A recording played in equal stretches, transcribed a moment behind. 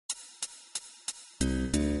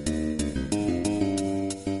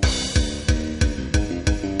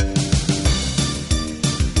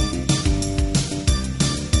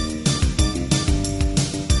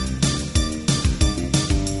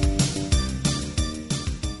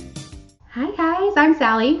Hi guys, I'm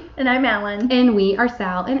Sally. And I'm Alan. And we are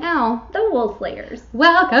Sal and Al. The Wool Slayers.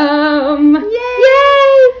 Welcome!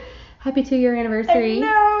 Yay! Happy 2-year anniversary. I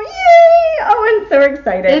know, yay! Oh, I'm so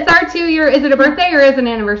excited. It's our 2-year, is it a birthday or is it an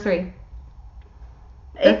anniversary?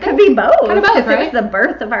 It could be both. Kind of both, right? It was the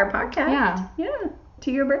birth of our podcast. Yeah. Yeah,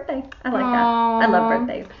 2-year birthday. I like that. I love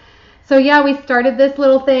birthdays. So yeah, we started this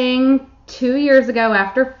little thing 2 years ago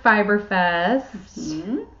after Fiberfest.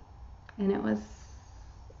 Mm-hmm. And it was...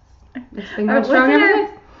 It's been going strong ever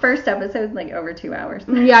since. First episode like over 2 hours.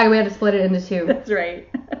 Yeah, we had to split it into two. That's right.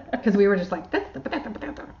 Because we were just like,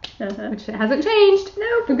 Uh-huh. which hasn't changed.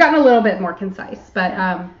 Nope. We've gotten a little bit more concise,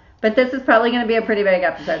 but But this is probably going to be a pretty big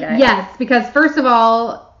episode, guys. yes, because first of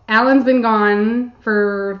all, Alan's been gone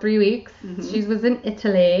for 3 weeks. Mm-hmm. She was in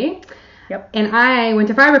Italy. Yep. And I went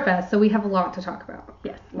to Fiberfest, so we have a lot to talk about.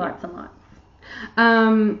 Yes, lots and lots.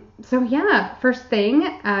 So yeah, first thing,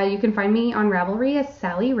 you can find me on Ravelry as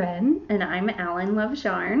Sally Wren. And I'm Alan Loves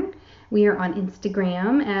Yarn. We are on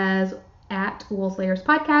Instagram as @Woolslayers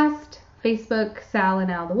Podcast, Facebook Sal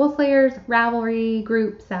and Al the Woolslayers, Ravelry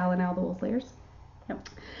group Sal and Al the Woolslayers. Yep.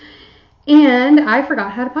 And I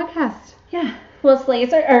forgot how to podcast. Yeah. Well,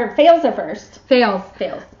 slays or fails are first. Fails.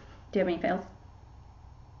 Fails. Do you have any fails?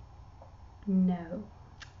 No.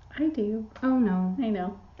 I do. Oh no. I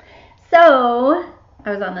know. So,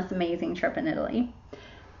 I was on this amazing trip in Italy.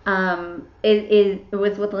 It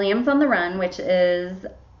was with Lambs on the Run, which is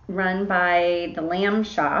run by the Lamb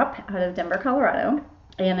Shop out of Denver, Colorado.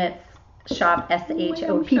 And it's shop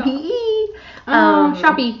SHOPPE. Oh,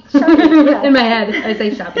 shoppy. Shoppy, yeah. In my head, I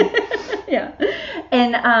say shoppy. Yeah.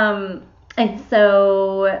 And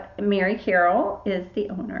so Mary Carroll is the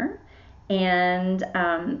owner. And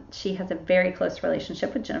she has a very close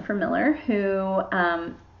relationship with Jennifer Miller, who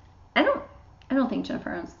I don't think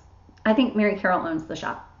Jennifer owns. I think Mary Carroll owns the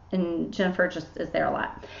shop, and Jennifer just is there a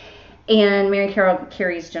lot. And Mary Carroll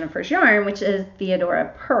carries Jennifer's yarn, which is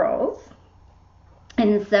Theodora Pearls.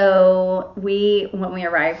 And so when we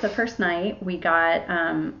arrived the first night, we got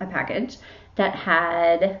a package that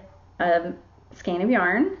had a skein of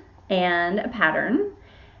yarn and a pattern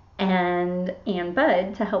and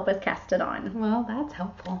Bud to help us cast it on. Well, that's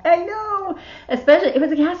helpful. I know. Especially, it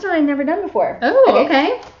was a cast on I'd never done before. Oh,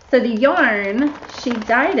 okay. So the yarn, she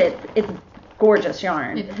dyed it. It's gorgeous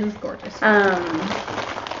yarn. It is gorgeous.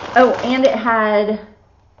 Oh, and it had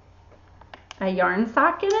a yarn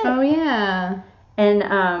sock in it. Oh, yeah.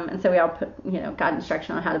 And so we all got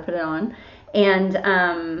instruction on how to put it on.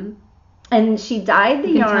 And she dyed the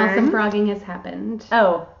you can yarn. tell some frogging has happened.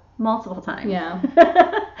 Oh, multiple times. Yeah.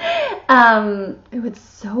 It was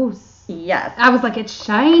so... Yes. I was like, it's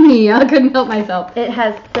shiny. I couldn't help myself. It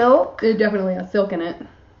has silk. It definitely has silk in it.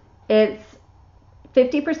 It's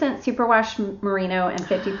 50% superwash merino and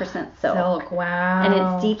 50% silk. Silk, wow. And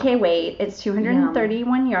it's DK weight. It's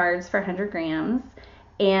 231 yards for 100 grams.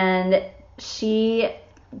 And she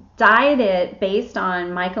dyed it based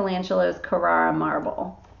on Michelangelo's Carrara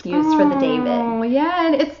marble used for the David. Oh, yeah.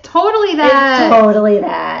 And it's totally that. It's totally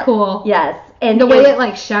that. Cool. Yes. And the way it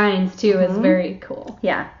like shines too is very cool.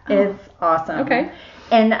 Yeah. It's awesome. Okay.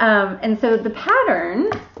 And so the pattern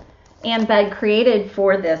Ann Bed created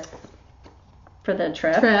for the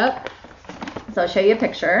trip. So I'll show you a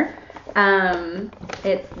picture.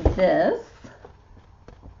 It's this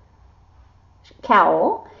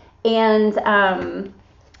cowl, and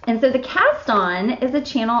so the cast on is a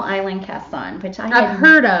Channel Island cast on, which I've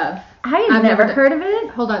heard of. I've never heard of it.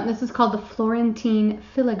 Hold on, this is called the Florentine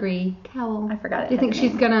filigree cowl. I forgot it. Do you think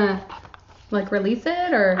she's gonna like release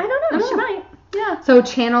it or? I don't know. She might. Yeah. So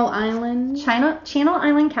Channel Island. Channel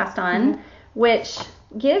Island cast on, which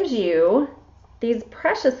gives you these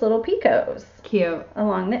precious little picots. Cute.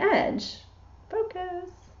 Along the edge. Focus.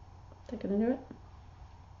 Is that gonna do it?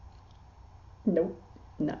 Nope.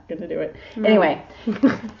 Not gonna do it. No. Anyway,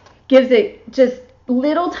 gives it just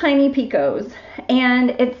little tiny picots,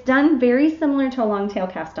 and it's done very similar to a long tail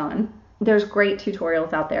cast on. There's great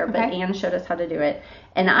tutorials out there, but Anne showed us how to do it,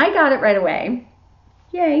 and I got it right away.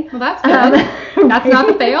 Yay. Well, that's good. That's not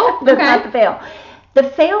the fail? That's not the fail. The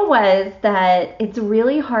fail was that it's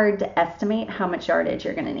really hard to estimate how much yardage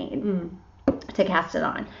you're going to need to cast it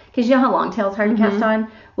on. Because you know how long tail's hard to cast on?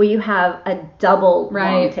 Well, you have a double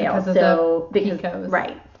long tail. Because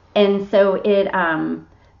right. And so it,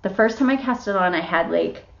 the first time I cast it on, I had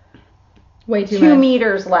like way too 2 much.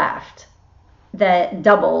 meters left that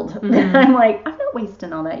doubled. I'm like, I'm not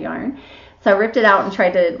wasting all that yarn. So I ripped it out and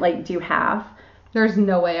tried to like do half. There's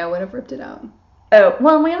no way I would have ripped it out. Oh,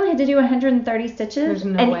 well, we only had to do 130 stitches. There's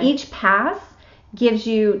no way. Each pass gives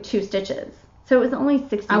you 2 stitches. So it was only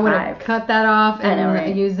 65. I would have cut that off and I know,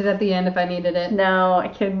 right? used it at the end if I needed it. No, I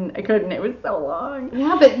couldn't. It was so long.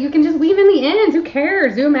 Yeah, but you can just leave in the ends. Who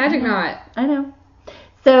cares? Do a magic knot. I know.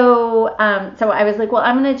 So, so I was like, well,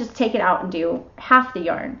 I'm going to just take it out and do half the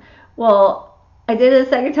yarn. Well, I did it a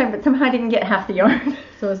second time, but somehow I didn't get half the yarn.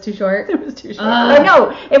 So it was too short? It was too short. Oh,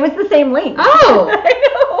 no, it was the same length.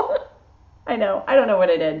 Oh! I know. I don't know what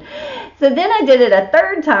I did. So then I did it a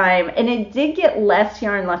third time, and it did get less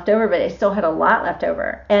yarn left over, but I still had a lot left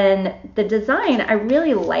over. And the design, I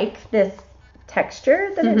really like this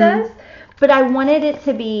texture that it does, but I wanted it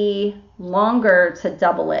to be longer to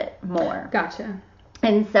double it more. Gotcha.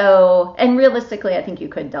 And so, and realistically, I think you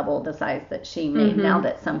could double the size that she made now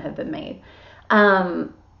that some have been made.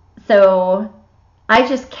 So I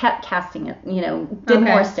just kept casting it, did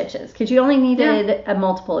more stitches because you only needed a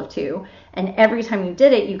multiple of 2. And every time you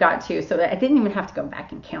did it, you got 2. So that I didn't even have to go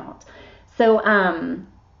back and count. So,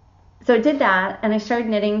 so I did that and I started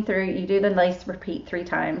knitting through. You do the lace repeat 3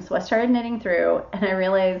 times. So I started knitting through and I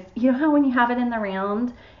realized, you know how when you have it in the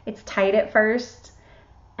round, it's tight at first.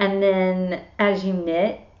 And then as you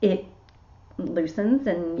knit, it loosens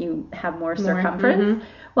and you have more circumference.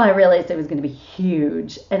 Well, I realized it was going to be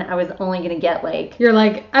huge, and I was only going to get You're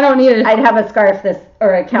like, I don't need it. I'd have a scarf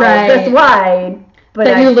or a cowl this wide,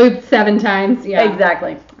 but you looped 7 times. Yeah.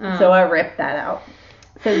 Exactly. So I ripped that out.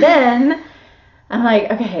 So then I'm like,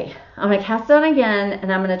 okay, I'm going to cast it on again, and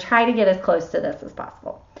I'm going to try to get as close to this as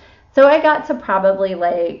possible. So I got to probably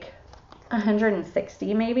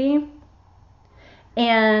 160 maybe.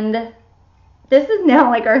 And this is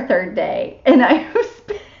now our 3rd day, and I have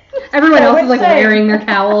spent everyone else is wearing their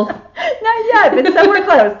cowls. Not yet, but somewhere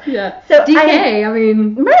close. Yeah. So DK, I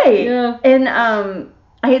mean. Right. Yeah. And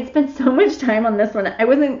I had spent so much time on this one. I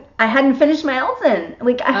hadn't finished my Elton.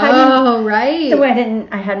 Oh, right. So I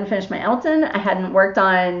hadn't finished my Elton. I hadn't worked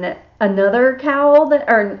on another cowl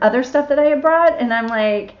or other stuff that I had brought, and I'm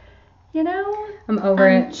like, I'm over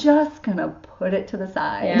it. I'm just gonna put it to the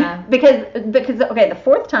side. Yeah. Because okay, the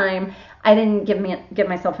 4th time I didn't give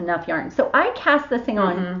myself enough yarn, so I cast this thing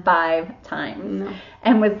on 5 times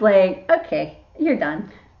and was like, okay, you're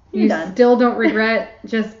done. You're done. Still don't regret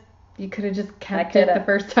you could have just kept it the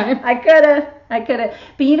first time. I could have.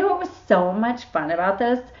 But you know what was so much fun about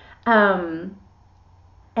this?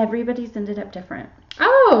 Everybody's ended up different.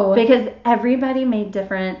 Oh. Because everybody made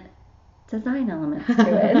different design elements to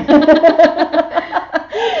it.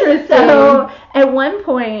 So at one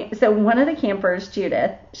point, one of the campers,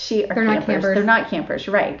 Judith, they're not campers. They're not campers,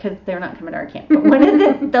 right? Because they're not coming to our camp.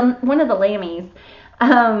 But one of the lammies,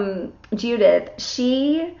 Judith,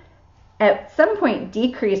 she at some point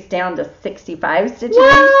decreased down to 65 stitches.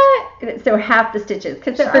 What? So half the stitches.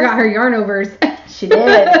 Because she forgot her yarn overs. She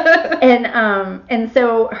did. and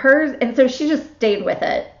so she just stayed with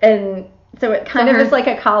it. And so it kind of is like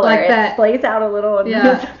a collar. Like it splays out a little and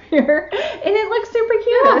goes up here. And it looks super cute.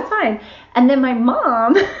 Yeah. It was fine. And then my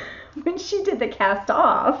mom, when she did the cast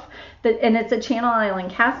off, and it's a Channel Island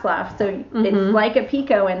cast off, so it's like a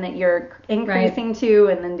picot in that you're increasing to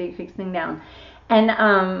and then decreasing down.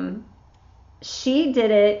 And she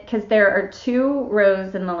did it because there are 2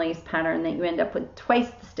 rows in the lace pattern that you end up with twice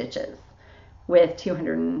the stitches with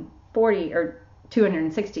 240 or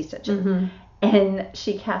 260 stitches. And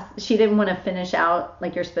she didn't want to finish out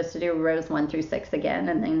like you're supposed to do rows 1 through 6 again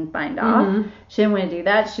and then bind off. She didn't want to do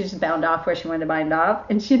that. She just bound off where she wanted to bind off,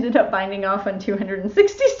 and she ended up binding off on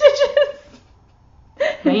 260 stitches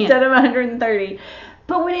instead of 130.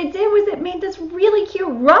 But what it did was it made this really cute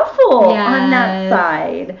ruffle on that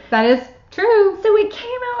side. That is true. So it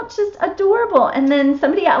came out just adorable. And then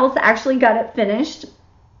somebody else actually got it finished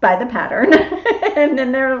by the pattern.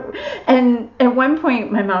 and at one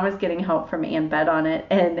point my mom was getting help from Ann Bed on it,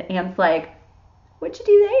 and Ann's like, what'd you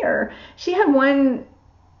do there? She had one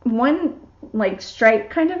stripe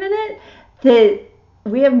kind of in it that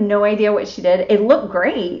we have no idea what she did. It looked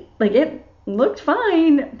great. It looked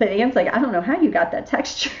fine, but Ann's like, I don't know how you got that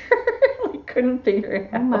texture. Couldn't figure it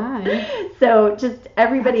out. Oh my. So just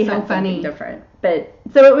everybody had something different. But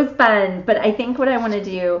so it was fun. But I think what I want to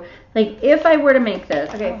do, if I were to make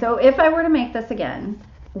this, so if I were to make this again,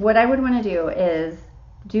 what I would want to do is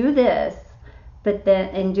do this, but then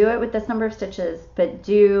and do it with this number of stitches, but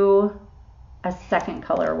do a second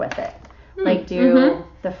color with it. Do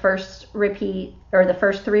the first repeat or the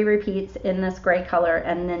first 3 repeats in this gray color,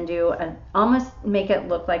 and then almost make it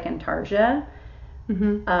look like intarsia.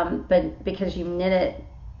 But because you knit it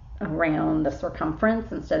around the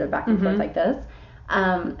circumference instead of back and forth like this,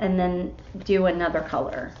 and then do another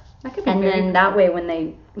color. That could be and then that way when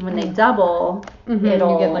they double,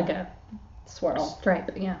 it'll you get like a swirl stripe.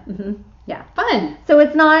 Yeah. Yeah. Fun. So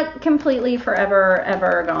it's not completely forever,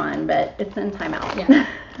 ever gone, but it's in timeout. Yeah.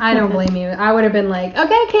 I don't blame you. I would have been like,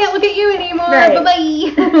 okay, can't look at you anymore. Right.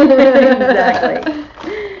 Bye-bye.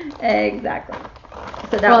 Exactly.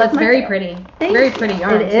 So that well, was it's my very fail. pretty. Thank Very you. pretty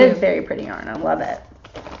yarn, It is very pretty yarn. I love it.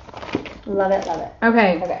 Love it, love it.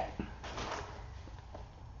 Okay. Okay.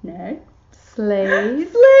 Next.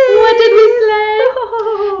 Slays. What did we slay?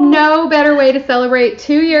 Oh. No better way to celebrate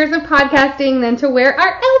 2 years of podcasting than to wear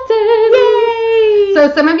our Eltons. Yay!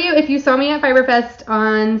 So some of you, if you saw me at Fiberfest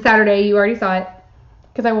on Saturday, you already saw it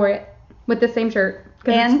because I wore it with the same shirt.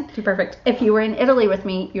 And it's too perfect. If you were in Italy with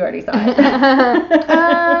me, you already saw it.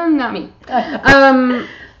 Not me.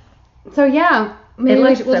 So yeah, maybe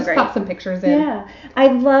we'll just pop some pictures in. Yeah, I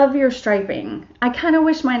love your striping. I kind of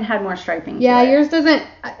wish mine had more striping. Yeah, to it. yours doesn't.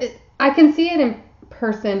 I can see it in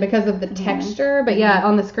person because of the texture, but yeah,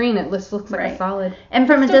 on the screen it looks like a solid. And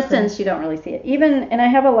from a distance, you don't really see it. And I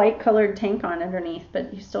have a light colored tank on underneath,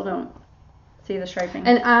 but you still don't see the striping.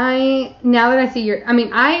 And now that I see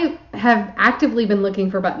I have actively been looking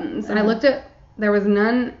for buttons. And I looked at, there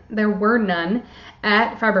were none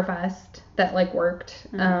at Fiberfest that worked.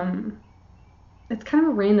 It's kind of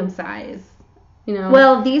a random size, you know.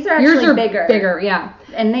 Well, these are actually yours are bigger, yeah.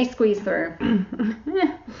 And they squeeze through.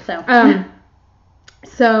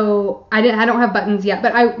 So I don't have buttons yet,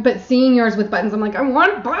 but seeing yours with buttons, I'm like, I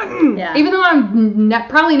want a button. Yeah. Even though I'm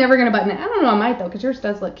probably never gonna button it. I don't know, I might though, because yours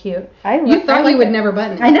does look cute. You thought you would never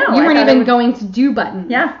button it. I know. You weren't even going to do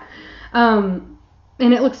buttons. Yeah. And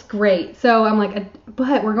it looks great. So I'm like,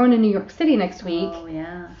 but we're going to New York City next week. Oh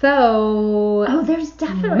yeah. So. Oh, there's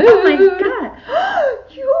definitely. Mood. Oh my god.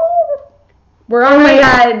 We're on. Oh my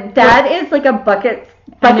god, god, that is like a bucket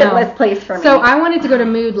list place for me. So I wanted to go to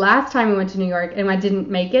Mood last time we went to New York, and I didn't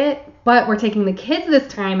make it. But we're taking the kids this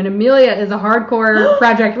time, and Amelia is a hardcore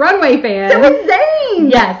Project Runway fan. So insane!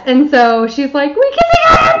 Yes, and so she's like, we can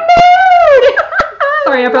go to Mood!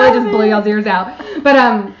 Sorry, I probably just blew y'all's ears out. But,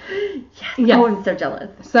 yes. Oh, I'm so jealous.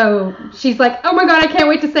 So she's like, oh my god, I can't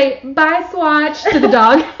wait to say bye, Swatch, to the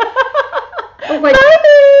dog. I was like,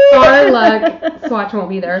 our luck, Swatch won't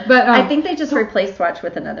be there. But I think they just replaced Swatch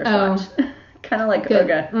with another Swatch. Kind of like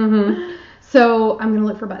Oga. Mm-hmm. So I'm going to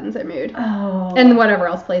look for buttons at Mood. Oh. And whatever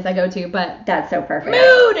else place I go to, but. That's so perfect.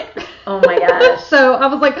 Mood! Oh my gosh. So I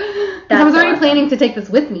was like, I was already planning to take this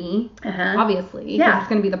with me, obviously. Yeah. It's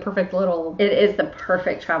going to be the perfect little. It is the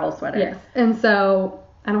perfect travel sweater. Yes. And so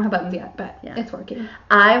I don't have buttons yet, but it's working.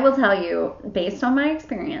 I will tell you, based on my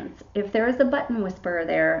experience, if there is a button whisperer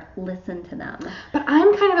there, listen to them. But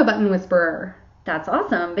I'm kind of a button whisperer. That's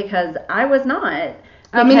awesome, because I was not.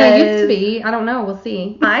 I mean, I used to be. I don't know. We'll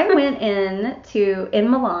see. I went in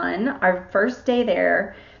Milan, our first day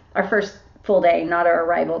there, our first full day, not our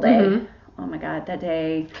arrival day. Mm-hmm. Oh my God, that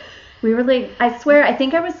day. We were late. I swear, I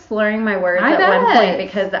think I was slurring my words at one point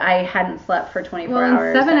because I hadn't slept for 24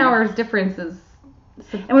 hours. 7 hours difference is.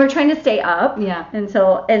 And we were trying to stay up. Yeah.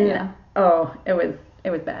 Oh, it was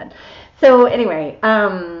bad. So anyway,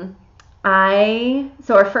 so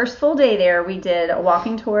our first full day there, we did a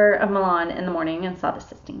walking tour of Milan in the morning and saw the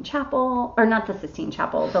Sistine Chapel, or not the Sistine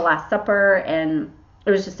Chapel, the Last Supper, and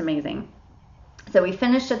it was just amazing. So we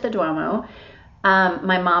finished at the Duomo.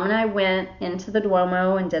 My mom and I went into the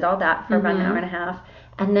Duomo and did all that for about an hour and a half,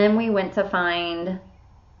 and then we went to find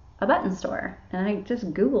a button store, and I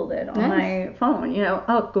just Googled it on my phone,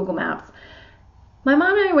 Google Maps. My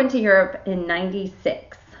mom and I went to Europe in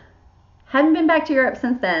 96. Hadn't been back to Europe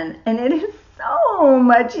since then, and it is so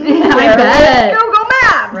much easier I bet. with Google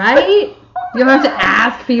Maps. Right? You don't have to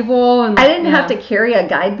ask people. And I didn't have to carry a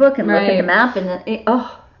guidebook and look at the map, and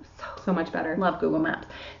so much better. Love Google Maps.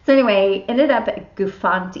 So anyway, ended up at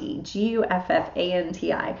Guffanti,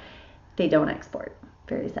 Guffanti. They don't export.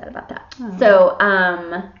 Very sad about that. Oh. So,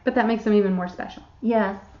 but that makes them even more special.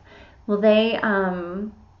 Yes. Well, they,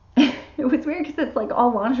 it was weird because it's like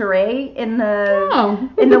all lingerie in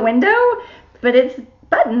the window, but it's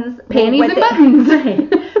buttons. Panties and buttons.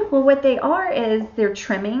 Right. Well, what they are is they're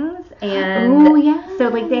trimmings, and so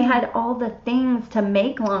like they had all the things to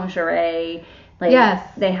make lingerie. Like, yes.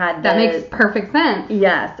 They had that makes perfect sense.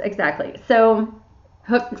 Yes, exactly. So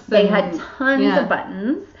hooks. They had tons of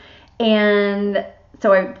buttons, and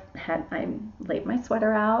so I laid my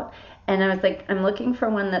sweater out, and I was like, I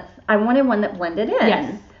wanted one that blended in.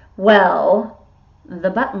 Yes. Well, the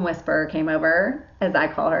button whisperer came over, as I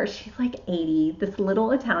call her. She's like 80, this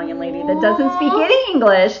little Italian lady that doesn't speak any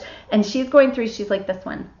English, and she's going through, she's like, this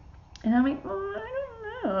one. And I'm like, I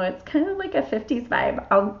don't know. It's kind of like a 50s vibe.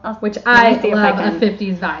 Which I love a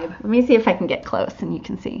 50s vibe. Let me see if I can get close, and you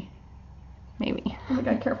can see. Maybe. Oh my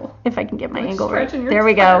God, careful. If I can get my angle right. There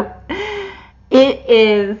we go. It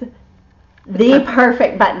is The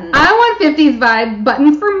perfect button. I want 50s vibe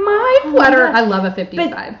buttons for my sweater. I love a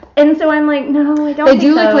 50s vibe. And so I'm like, no, I don't They think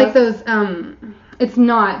do so. look like those, it's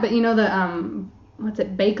not, but you know the, what's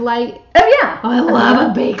it, Bakelite? Oh, yeah. Oh, I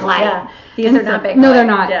love a Bakelite. Yeah. These are not Bakelite. No, they're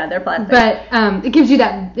not. Yeah, they're plastic. But it gives you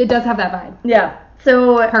that, it does have that vibe. Yeah.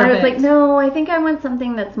 So I was Perfect. like, no, I think I want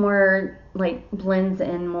something that's more, like, blends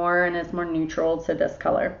in more and is more neutral to this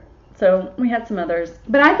color. So we had some others.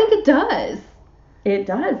 But I think it does. It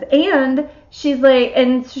does. And she's like,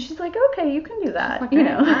 okay, you can do that, Okay, you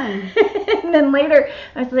know. fine. And then later,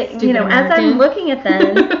 I was like, Stupid you know, as American. I'm looking at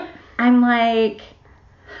them, I'm like,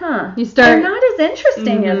 You start- they're not as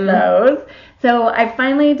interesting as those. So I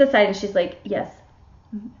finally decided, she's like, yes,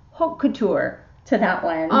 haute couture to that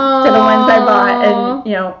one, to the ones I bought, and,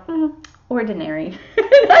 you know, ordinary.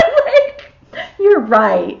 And I'm like, you're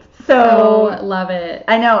right. So love it.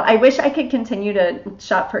 I know. I wish I could continue to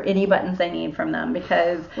shop for any buttons I need from them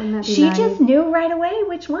because Wouldn't that be she nice? just knew right away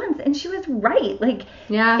which ones, and she was right. Like,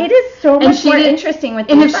 Yeah. it is so And much she more did- interesting with.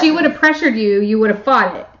 And these if she would buttons. have pressured you, you would have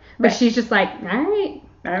fought it. But Right. she's just like, all right.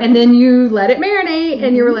 All right. And then you let it marinate,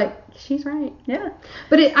 and you were like, she's right. Yeah.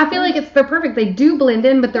 But I feel like they're perfect. They do blend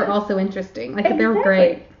in, but they're also interesting. Like, they're Exactly.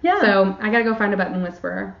 great. Yeah. So I gotta go find a button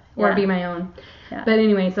whisperer or Yeah. be my own. Yeah. But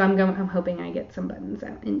anyway, so I'm hoping I get some buttons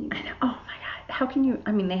out in you. I know. Oh my God. How can you?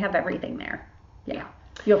 I mean, they have everything there. Yeah.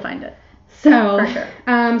 You'll find it. So, For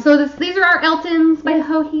sure. so these are our Eltons by Yes.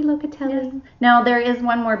 Joji Locatelli. Yes. Now there is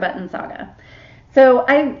one more button saga. So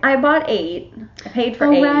I bought 8. I paid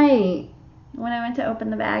for 8. Oh, right. When I went to open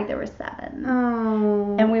the bag, there were 7.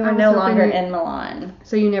 Oh. And we I were was no hoping longer you- in Milan.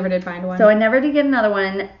 So you never did find one. So I never did get another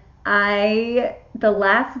one. The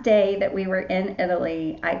last day that we were in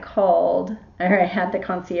Italy, I had the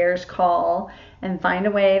concierge call and find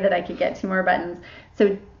a way that I could get 2 more buttons.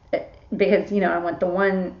 So, because, I want the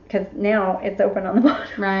one, because now it's open on the bottom.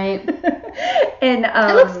 Right. And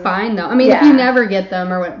It looks fine though. I mean, if yeah. you never get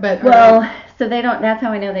them or what, but Well, so they don't. That's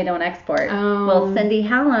how I know they don't export. Oh. Well, Cindy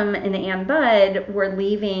Hallam and Ann Budd were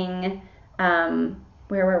leaving.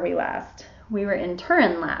 Where were we last? We were in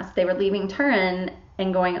Turin last. They were leaving Turin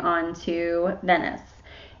and going on to Venice.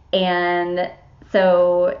 And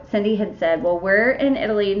so Cindy had said, well, we're in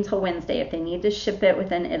Italy until Wednesday. If they need to ship it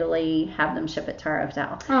within Italy, have them ship it to our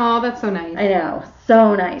hotel. Oh, that's so nice. I know.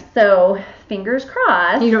 So nice. So fingers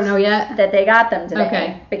crossed. You don't know yet? That they got them today.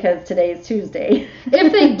 Okay. Because today's Tuesday.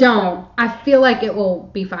 If they don't, I feel like it will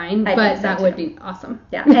be fine, I but think so, that too. would be awesome.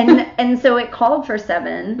 Yeah. And so it called for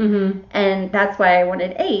 7. Mm-hmm. And that's why I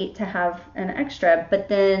wanted 8 to have an extra. But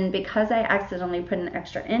then because I accidentally put an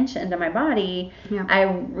extra inch into my body, Yeah. I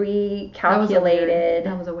recalculated.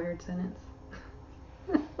 That was a weird sentence.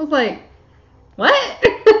 I was like, what?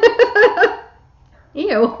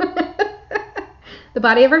 Ew. The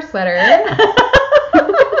body of her sweater.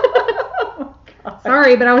 Oh, God.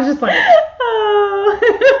 Sorry, but I was just like, Oh.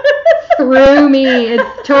 threw me.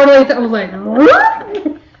 It's totally, I was like,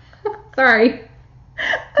 what? Sorry.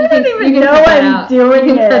 I don't you even can know cut that I'm out. doing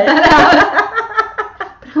You can it. cut that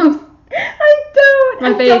out. I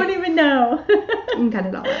My face. don't even know. You can cut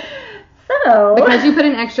it all out. So. Because you put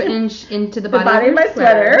an extra inch into the the body, body of of your my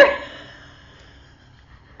sweater.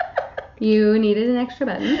 You needed an extra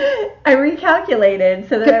button. I recalculated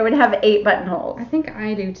so that I would have 8 buttonholes. I think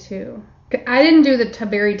I do too. I didn't do the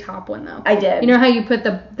very top one though. I did. You know how you put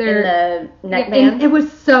In the neckband? And it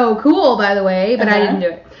was so cool, by the way, but I Uh-huh. didn't do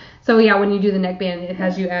it. So yeah, when you do the neckband, it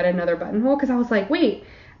has you add another buttonhole. Because I was like, wait,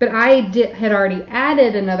 but I had already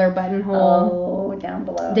added another buttonhole down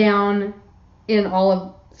below. down in all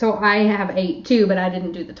of. So I have 8 too, but I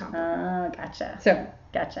didn't do the top. Oh, gotcha. So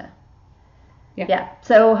Gotcha. yeah. Yeah.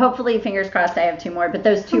 So hopefully, fingers crossed, I have 2 more. But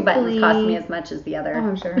those 2 buttons cost Hopefully. me as much as the other. Oh,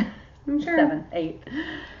 I'm sure. I'm sure. 7, 8.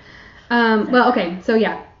 Well, okay, so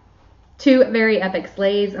yeah, 2 very epic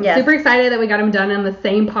sleighs. I'm Yes. super excited that we got them done on the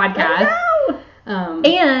same podcast. I Um, know.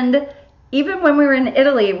 And even when we were in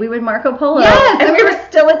Italy, we would Marco Polo. Yes, and we were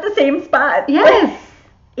still at the same spot. yes.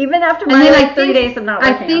 Even after And my then like 3 days of not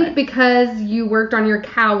working I think on it. because you worked on your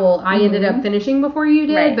cowl, I ended up finishing before you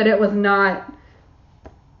did, Right. but it was not.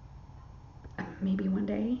 Maybe one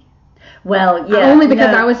day. Well, yeah. Only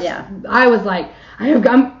because no, I was like,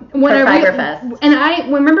 I'm when For I Fiberfest. and I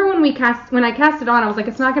remember when I cast it on, I was like,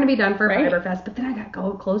 it's not going to be done for Right. Fiberfest. But then I got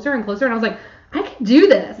closer and closer, and I was like, I can do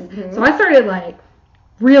this. Mm-hmm. So I started like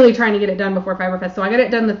really trying to get it done before Fiberfest. So I got it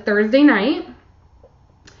done the Thursday night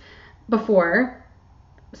before,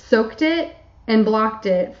 soaked it and blocked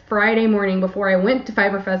it Friday morning before I went to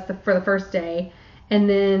Fiberfest for the first day, and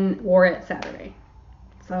then wore it Saturday.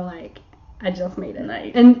 So like I just made it.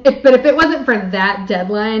 Nice. But if it wasn't for that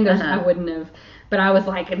deadline, I wouldn't have. but I was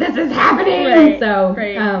like, this is happening. Right, So,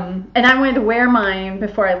 right. And I wanted to wear mine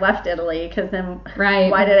before I left Italy, because then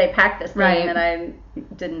why did I pack this thing that I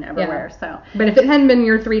didn't ever wear? So, but if it hadn't been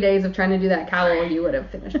your 3 days of trying to do that cowl, you would have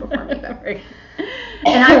finished before me. Right.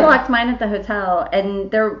 And I blocked mine at the hotel,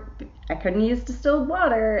 and I couldn't use distilled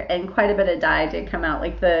water, and quite a bit of dye did come out.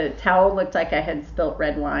 Like, the towel looked like I had spilt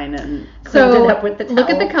red wine and cleaned it up with the towel. Look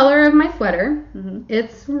at the color of my sweater. Mm-hmm.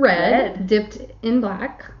 It's red, dipped in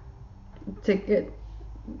black.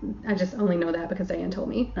 I just only know that because Diane told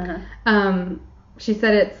me. Uh-huh. She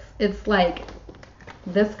said it's like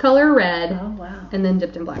this color red. Oh, wow. And then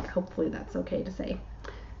dipped in black. Hopefully that's okay to say.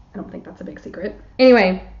 I don't think that's a big secret.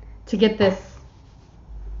 Anyway, to get this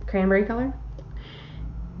cranberry color,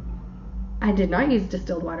 I did not use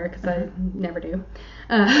distilled water because I never do.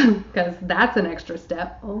 Because that's an extra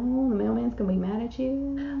step. Oh, the mailman's going to be mad at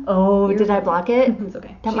you. Oh, did I block it? It's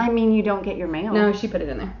okay. That might mean you don't get your mail. No, she put it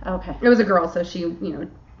in there. Okay. It was a girl, so she,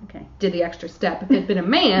 did the extra step. If it had been a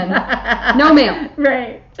man, no mail.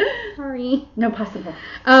 Right. Sorry. No possible.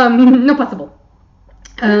 No possible.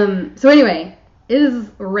 So anyway, it is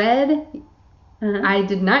red. Uh-huh. I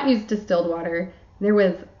did not use distilled water. There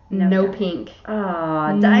was no pink.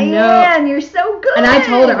 Oh, Diane, you're so good. And I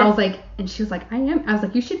told her, I was like, and she was like, I was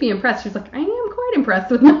like, you should be impressed. She was like, I am quite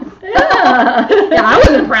impressed with myself. Yeah. Yeah, I was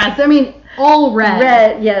impressed. I mean, all red.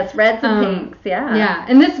 Red, yes, reds and pinks, yeah. Yeah,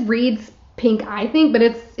 and this reads pink, I think, but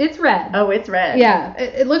it's red. Oh, it's red. Yeah,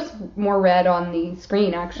 it looks more red on the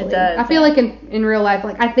screen, actually. It does. I feel like in real life,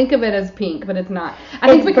 like, I think of it as pink, but it's not. I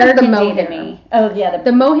think because the mohair. To me. Oh, yeah.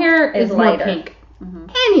 The mohair is more lighter. pink. Mm-hmm.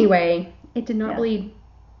 Anyway, it did not bleed.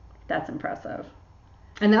 That's impressive.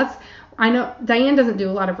 And I know Diane doesn't do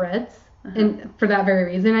a lot of reds, and for that very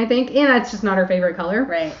reason, I think, and that's just not her favorite color.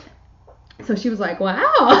 Right. So she was like, wow.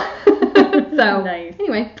 So nice.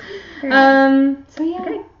 Anyway, Nice. so yeah,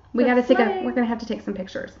 okay. we're gonna have to take some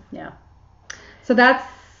pictures. Yeah. So that's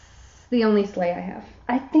the only sleigh I have.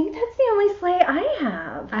 I think that's the only sleigh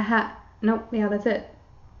I have. Nope, yeah, that's it.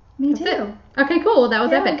 Me That's too. it. Okay, cool. That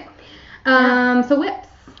was epic. So whips.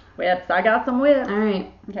 Whips. I got some whips. All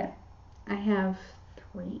right. Okay. I have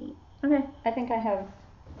 3. Okay. I think I have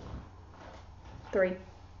 3.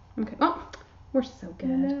 Okay. Oh, we're so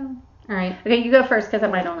good. I know. All right. Okay, you go first because I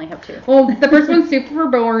might only have 2. Well, the first one's super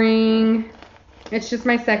boring. It's just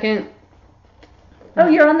my second. Oh,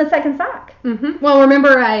 you're on the second sock. Mm-hmm. Well,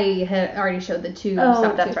 remember I had already showed the 2 Oh,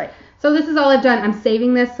 socks that's too. right. So this is all I've done. I'm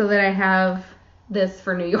saving this so that I have this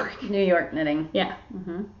for New York. New York knitting. Yeah.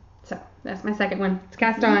 Mm-hmm. So that's my second one. It's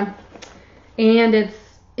cast on. And its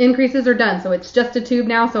increases are done. So it's just a tube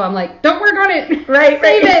now. So I'm like, don't work on it. Right.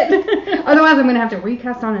 Save it. Otherwise, I'm going to have to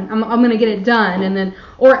recast on it. I'm going to get it done. And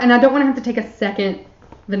I don't want to have to take a second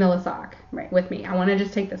vanilla sock with me. I want to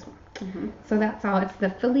just take this one. Mm-hmm. So that's all. It's the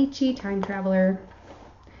Felici Time Traveler.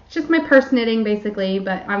 It's just my purse knitting, basically.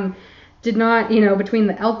 But did not, between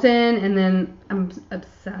the Elton and then I'm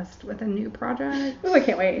obsessed with a new project. Oh, I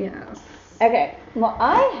can't wait. Yes. Okay. Well,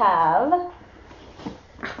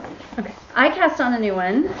 I cast on a new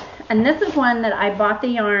one, and this is one that I bought the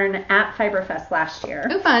yarn at Fiberfest last year.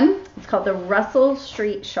 Oh, fun. It's called the Russell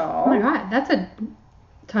Street Shawl. Oh my god, that's a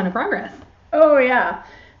ton of progress. Oh, yeah.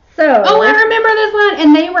 So. Oh, I remember this one.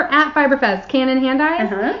 And they were at Fiberfest, Canon Hand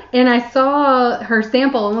Dyes. Uh-huh. And I saw her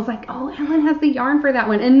sample and was like, oh, Ellen has the yarn for that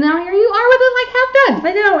one. And now here you are with it like half done.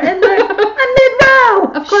 I know. And I'm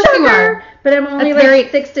mid-row. Of course you are. But I'm only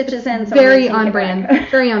That's 6 stitches in. So very on brand.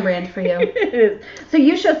 Very on brand for you. It is. So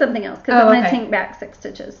you show something else because I'm going to take back 6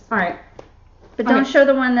 stitches. All right. But don't show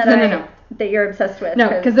the one that that you're obsessed with. No,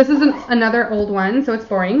 because this is another old one, so it's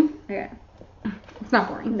boring. Okay. It's not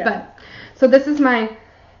boring. No. But so this is my...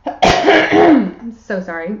 I'm so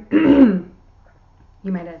sorry. You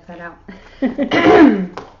might edit that out.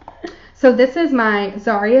 So this is my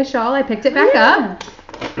Zaria shawl. I picked it back up.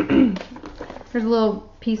 There's a little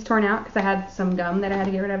piece torn out because I had some gum that I had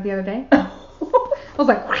to get rid of the other day. I was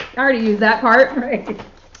like, I already used that part. Right.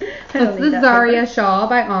 It's the Zaria shawl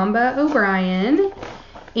by Amba O'Brien.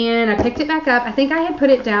 And I picked it back up. I think I had put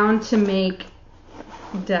it down to make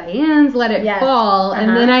Diane's Let It Fall.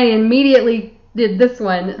 And then I immediately did this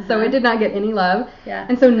one. So it did not get any love. Yeah.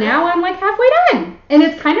 And so now I'm like halfway done. And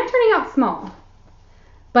it's kind of turning out small.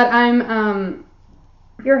 But I'm,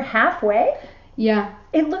 You're halfway? yeah.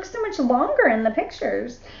 It looks so much longer in the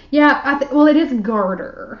pictures. Yeah, well, it is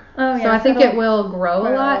garter. Oh, yeah. So I think it will grow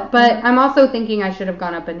a lot. But I'm also thinking I should have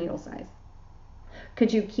gone up a needle size.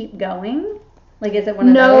 Could you keep going? Like, is it one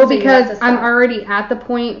of those? No, because I'm already at the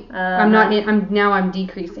point. I'm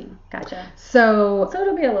decreasing. Gotcha. So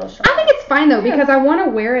it'll be a little short. I think it's fine though because I want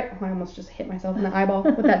to wear it. Oh, I almost just hit myself in the eyeball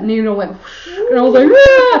with that needle went, and I was like,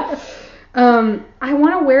 ah! I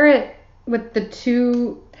want to wear it with the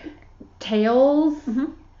 2 tails. Mm-hmm.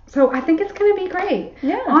 So I think it's going to be great.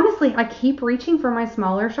 Yeah. Honestly, I keep reaching for my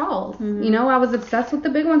smaller shawls. Mm-hmm. You know, I was obsessed with the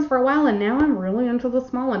big ones for a while, and now I'm really into the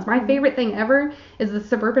small ones. My favorite thing ever is the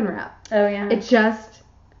Suburban wrap. Oh, yeah. It just...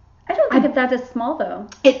 I don't think it's that is small, though.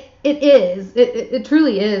 It is. It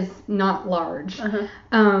truly is not large.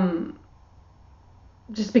 Uh-huh.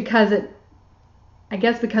 Just because it... I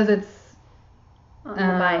guess because it's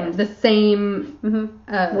the same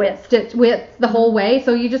stitch width the whole way.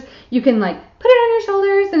 So you can like put it on your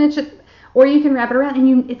shoulders and it's just... Or you can wrap it around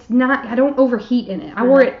and it's not... I don't overheat in it. I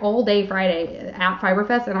wore it all day Friday at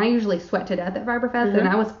Fiberfest, and I usually sweat to death at Fiberfest, and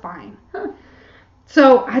I was fine. Huh.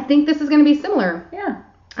 So I think this is going to be similar. Yeah.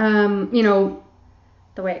 You know,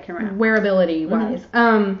 the way it can wrap. Wearability wise.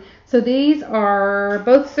 So these are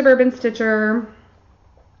both Suburban Stitcher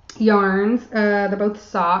yarns. They're both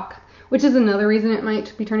sock, which is another reason it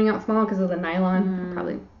might be turning out small because of the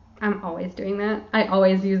nylon. I'm always doing that. I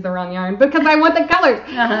always use the wrong yarn because I want the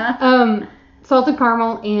colors. Salted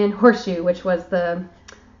Caramel and Horseshoe, which was the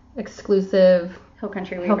exclusive Hill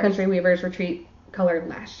Country Weavers retreat colored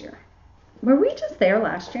last year. Were we just there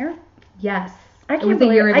last year? Yes. I can't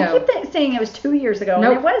believe, a year ago. I keep saying it was 2 years ago.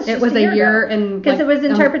 Nope, and it was a year and because it was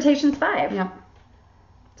Interpretations 5. Yeah.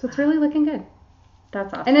 So it's really looking good.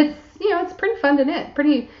 That's awesome. And it's pretty fun to knit.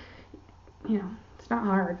 Pretty, it's not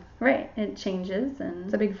hard. Right. It changes and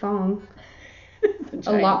it's a big thong. It's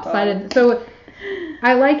a lopsided. So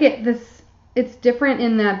I like it. It's different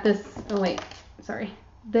in that this. Oh wait, sorry.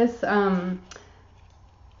 This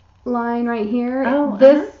line right here.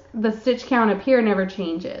 The stitch count up here never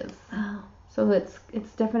changes. Oh. So it's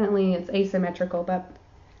definitely asymmetrical, but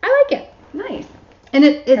I like it. Nice. And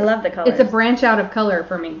I love the colors. It's a branch out of color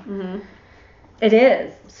for me. Mm-hmm. It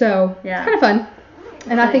is. So it's kind of fun.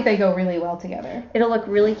 And I think they go really well together. It'll look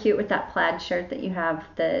really cute with that plaid shirt that you have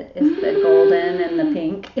that is the golden and the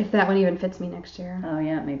pink. If that one even fits me next year. Oh,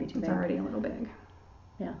 yeah, maybe too big. It's already a little big.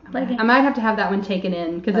 Yeah. I might have to have that one taken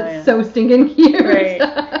in because it's so stinking cute. Right.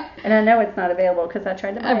 And I know it's not available because I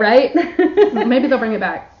tried to buy it. Right? Maybe they'll bring it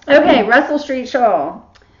back. Okay, Russell Street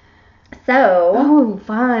shawl. So. Oh,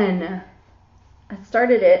 fun. I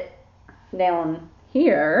started it down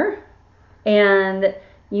here, and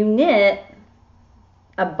you knit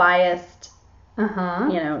a biased,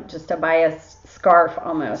 just a biased scarf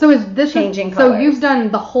almost. So is this changing colors? So you've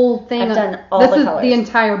done the whole thing. I've done all the colors. This is the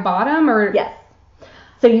entire bottom, or yes.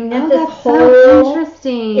 So you knit this whole so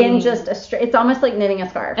interesting in just a straight. It's almost like knitting a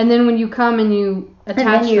scarf. And then when you come and you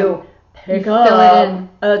attach you them, fill it in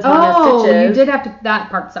a ton of stitches. You did have to.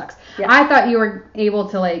 That part sucks. Yeah. I thought you were able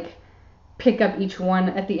to like pick up each one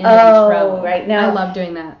at the end of each row. Oh, right. Now I love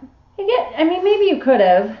doing that. Yeah, I mean maybe you could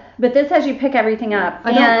have, but this has you pick everything up.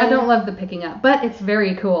 I don't love the picking up, but it's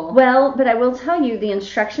very cool. Well, but I will tell you the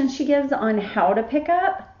instructions she gives on how to pick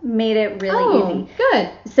up made it really easy.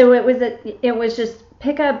 Good. So it was just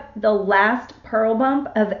pick up the last purl bump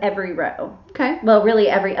of every row. Okay. Well, really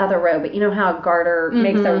every other row, but you know how a garter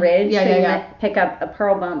makes a ridge? Yeah. Pick up a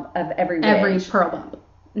purl bump of every ridge. Every purl bump.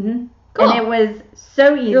 Mm-hmm. Cool. And it was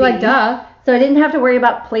so easy. You're like, duh. So I didn't have to worry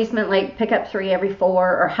about placement, like pick up 3 every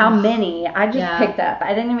 4 or how many. I just picked up.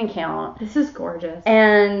 I didn't even count. This is gorgeous.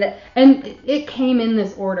 And it came in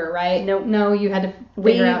this order, right? Nope. No, you had to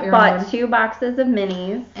figure out your own. We own. bought 2 boxes of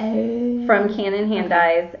minis from Cannon Hand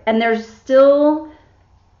Dyes. And there's still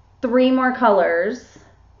 3 more colors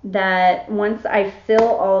that once I fill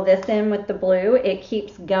all this in with the blue, it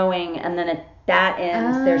keeps going. And then at that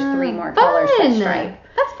end, there's 3 more colors to stripe.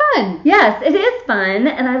 That's fun. Yes, it is fun,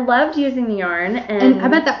 and I loved using the yarn. And I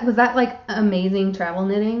bet was that like amazing travel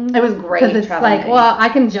knitting? It was great. Because it's like, well, I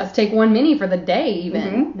can just take 1 mini for the day,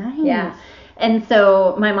 even. Mm-hmm. Nice. Yeah. And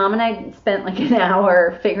so my mom and I spent like an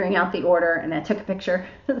hour figuring out the order, and I took a picture.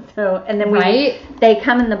 And then they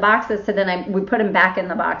come in the boxes, so then we put them back in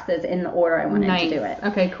the boxes in the order I wanted to do it.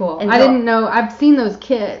 Okay, cool. And I didn't know. I've seen those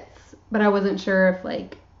kits, but I wasn't sure if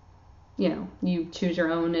like, you choose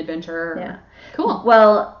your own adventure. Yeah. Cool.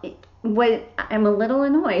 Well, I'm a little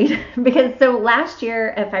annoyed because so last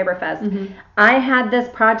year at Fiberfest, I had this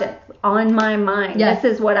project on my mind. Yes.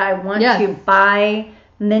 This is what I want to buy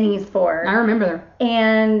minis for. I remember.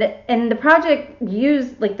 And the project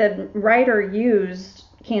the writer used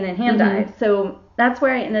Cannon Hand Dyes. So that's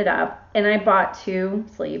where I ended up. And I bought 2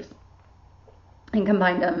 sleeves and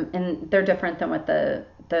combined them. And they're different than what the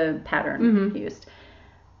pattern used.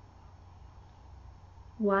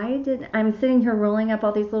 I'm sitting here rolling up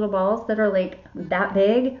all these little balls that are like that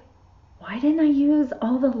big. Why didn't I use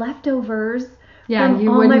all the leftovers? Yeah,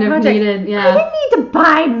 you wouldn't have needed. Yeah, I didn't need to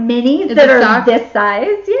buy minis that are this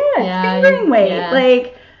size. Yeah, it's fingering weight. Yeah.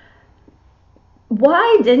 Like,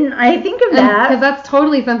 Why didn't I think of that? Because that's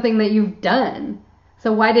totally something that you've done.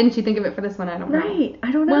 So why didn't you think of it for this one? I don't know. Right.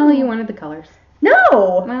 I don't know. Well, you wanted the colors. No.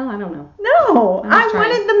 Well, I don't know. No. I trying.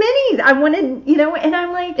 wanted the minis. I wanted, and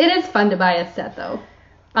I'm like. It is fun to buy a set, though.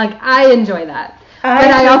 Like, I enjoy that. But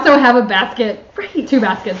I also have a basket, Right. 2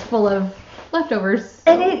 baskets full of leftovers. So.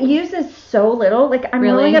 And it uses so little. Like, I'm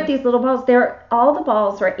Really? rolling up these little balls. All the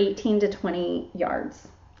balls are 18 to 20 yards.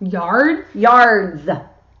 Yards? Yards.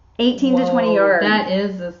 18 to 20 Whoa, yards. That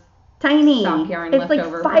is a tiny. stock yarn It's like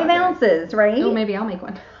leftover 5 project. ounces, right? Oh, maybe I'll make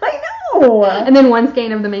one. I know. And then 1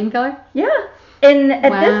 skein of the main color? Yeah. And at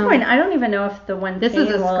this Wow. point, I don't even know if the one This is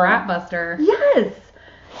a will... scrap buster. Yes.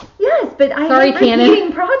 Yes, but I Sorry, hate Canon.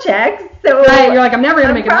 repeating projects, so Right, you're like, I'm never going to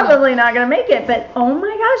I'm make another. probably not going to make it. But oh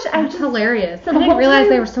my gosh, That's hilarious. so I the didn't whole realize time-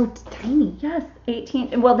 they were so tiny. Yes,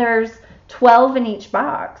 18. Well, there's 12 in each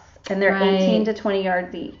box, and they're Right. 18 to 20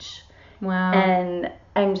 yards each. Wow. And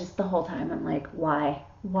I'm just the whole time, I'm like, why?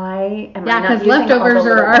 Why am I Yeah, not because using all the leftovers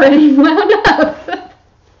little are ones? already wound up.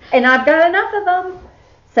 And I've got enough of them.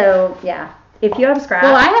 So, yeah. If you have scraps.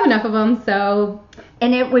 Well, I have enough of them, so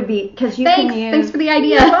And it would be, because you thanks. can use. Thanks for the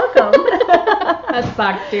idea. You're welcome. That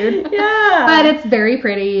sucks, dude. Yeah. But it's very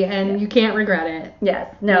pretty, and you can't regret it.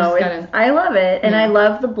 Yes. You No, just it's, gotta- I love it. And Yeah. I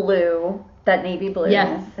love the blue, that navy blue.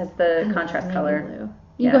 Yes. As the contrast color. Blue.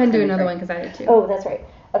 You Yeah, go ahead and it's do gonna be another great. one, because I did too. Oh, that's right.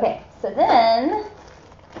 Okay, so then.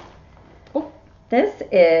 Oh. This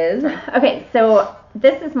is. Okay, so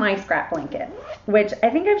this is my scrap blanket, which I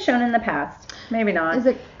think I've shown in the past. Maybe not. Is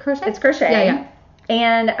it crochet? It's crochet. Yeah, yeah.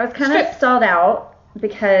 And I was kind of Strips. stalled out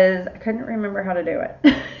because I couldn't remember how to do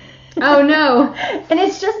it. Oh, no. And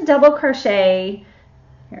it's just double crochet.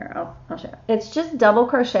 Here, I'll show you. It's just double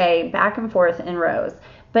crochet back and forth in rows.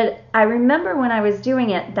 But I remember when I was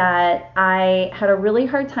doing it that I had a really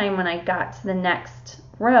hard time when I got to the next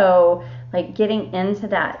row, like getting into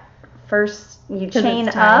that first, you 'Cause chain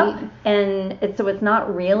it's up, tight. and so it's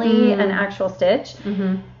not really an actual stitch.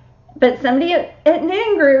 Mm-hmm. But somebody at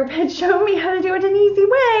Knitting Group had shown me how to do it an easy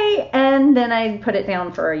way, and then I put it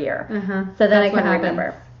down for a year. Uh-huh. So then That's I what couldn't happens.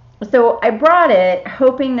 remember. So I brought it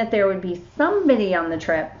hoping that there would be somebody on the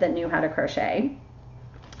trip that knew how to crochet.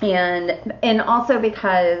 And also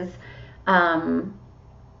because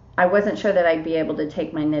I wasn't sure that I'd be able to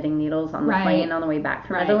take my knitting needles on the Right. plane on the way back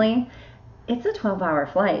from Right. Italy. It's a 12-hour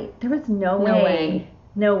flight. There was no No way. way.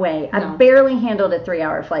 No way. I No. barely handled a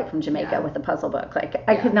 3-hour flight from Jamaica Yeah. with a puzzle book. Like,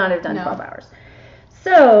 I Yeah. could not have done No. 12 hours.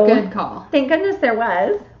 So, Good call. thank goodness there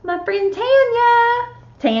was my friend Tanya.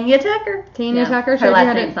 Tanya Tucker. Tanya Tucker showed Her you last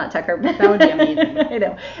how to- name's not Tucker. That would be amazing. I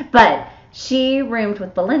know. But she roomed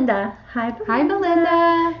with Belinda. Hi, Belinda. Hi,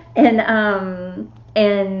 Belinda.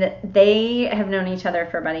 And they have known each other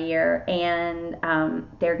for about a year, and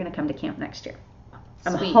they're going to come to camp next year.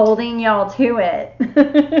 I'm Sweet. holding y'all to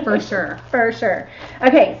it. For sure. For sure.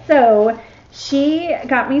 Okay, so she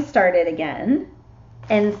got me started again.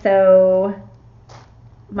 And so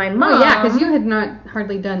my mom. Oh, yeah, because you had not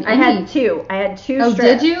hardly done I any. had two. I had two Oh,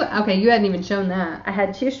 strips. did you? Okay, you hadn't even shown that. I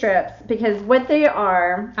had 2 strips because what they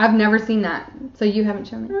are. I've never seen that. So you haven't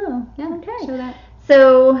shown it? Oh, Yeah, okay. show that.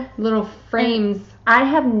 So Little frames. I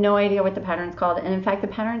have no idea what the pattern's called, and in fact, the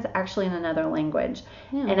pattern's actually in another language,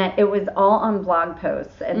 Yeah. and it was all on blog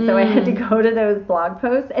posts, and so I had to go to those blog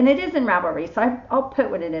posts, and it is in Ravelry, so I'll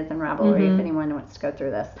put what it is in Ravelry if anyone wants to go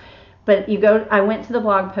through this. But I went to the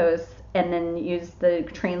blog posts and then used the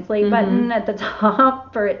translate button at the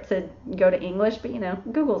top for it to go to English,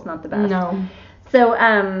 but Google's not the best. No.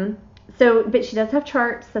 So, but she does have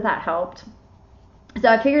charts, so that helped. So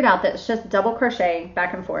I figured out that it's just double crochet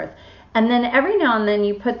back and forth. And then every now and then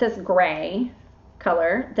you put this gray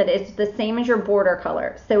color that is the same as your border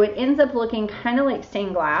color. So it ends up looking kind of like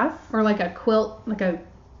stained glass. Or like a quilt, like a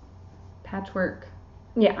patchwork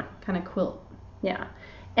Yeah. kind of quilt. Yeah.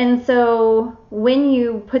 And so when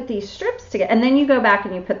you put these strips together, and then you go back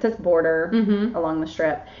and you put this border along the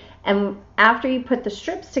strip. And after you put the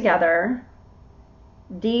strips together,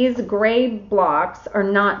 these gray blocks are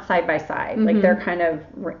not side by side. Like they're kind of,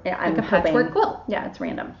 I'm Like a patchwork quilt. Yeah, it's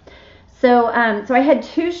random. So I had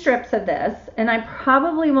 2 strips of this, and I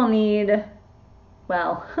probably will need,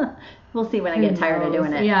 well, we'll see when I get tired of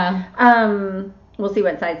doing it. Yeah. We'll see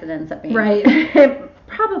what size it ends up being. Right. It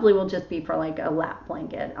probably will just be for like a lap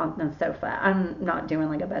blanket on the sofa. I'm not doing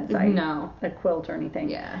like a bedside, No. a quilt or anything.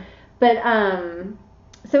 Yeah. But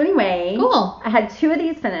so anyway, Cool. I had 2 of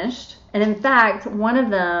these finished, and in fact, one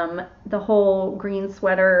of them, the whole green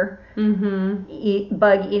sweater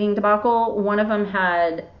bug eating debacle, one of them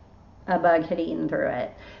had a bug had eaten through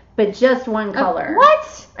it, but just one color.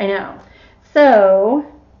 What? I know. So,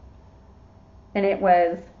 and it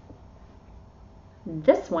was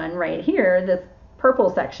this one right here, this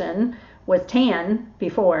purple section was tan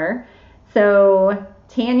before. So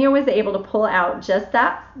Tanya was able to pull out just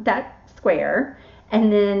that square,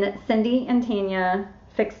 and then Cindy and Tanya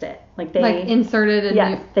fixed it. Like they inserted it.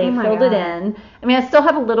 Yes, they filled it in. I mean, I still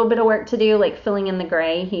have a little bit of work to do, like filling in the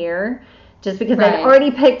gray here, just because I'd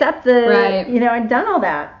already picked up the, I'd done all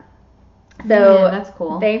that. So that's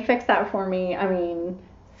cool. They fixed that for me. I mean,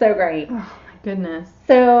 so great. Oh my goodness.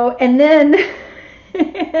 So and then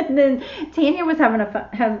Tanya was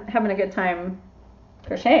having a good time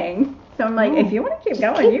crocheting. So I'm like, if you want to keep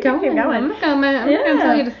going, you can keep going. I'm not gonna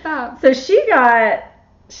tell you to stop. So she got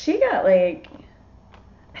like,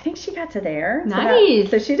 I think she got to there. Nice.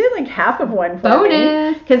 So she did like half of one for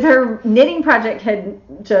me. Because her knitting project had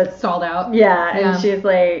just stalled out. Yeah, and she's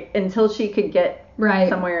like, until she could get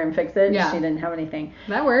somewhere and fix it, she didn't have anything.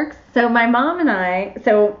 That works. So my mom and I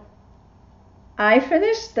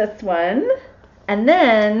finished this one, and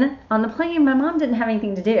then on the plane, my mom didn't have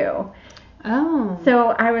anything to do. Oh.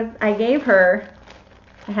 So I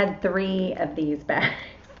had 3 of these bags,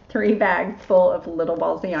 3 bags full of little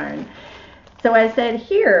balls of yarn. So I said,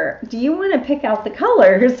 here, do you want to pick out the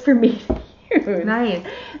colors for me to use? Nice.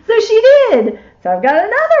 So she did. So I've got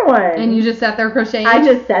another one. And you just sat there crocheting? I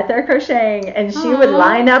just sat there crocheting, and she would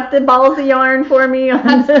line up the balls of yarn for me.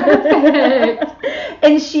 That's perfect.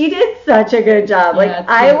 And she did such a good job. Yeah,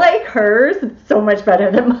 I like hers so much better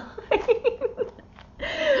than mine.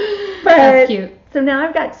 But, that's cute. So now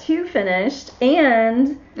I've got 2 finished,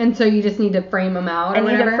 and so you just need to frame them out. I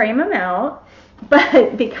need to frame them out,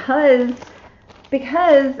 but because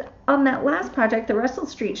on that last project, the Russell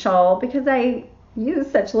Street shawl, because I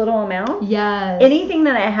used such little amount. Yes. Anything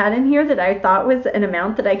that I had in here that I thought was an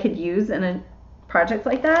amount that I could use in a project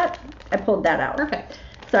like that, I pulled that out. Perfect.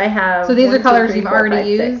 So I have. So these are colors you've already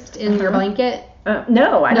used in your blanket?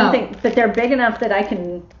 No, I don't think, but they're big enough that I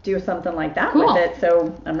can do something like that with it.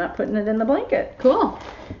 So I'm not putting it in the blanket. Cool.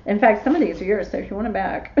 In fact, some of these are yours, so if you want them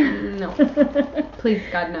back. No. Please,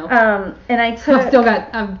 God, no. And I took.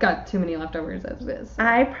 I've got too many leftovers as it is.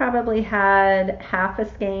 I probably had half a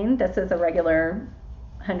skein. This is a regular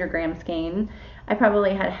 100-gram skein. I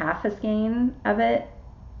probably had half a skein of it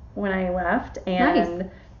when I left, and nice.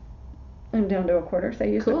 I'm down to a quarter, so I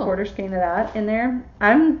used a quarter skein of that in there.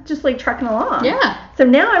 I'm just like trucking along. Yeah. So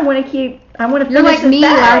now I want to finish You're like this me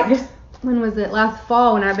bag. When was it? Last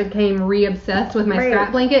fall when I became re-obsessed with my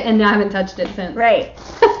scrap blanket, and now I haven't touched it since. Right.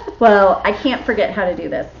 Well, I can't forget how to do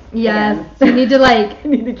this. Yes. Again. You need to I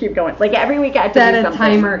need to keep going. Like every week I have to set do a something.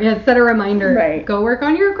 timer. Yeah, set a reminder. Right. Go work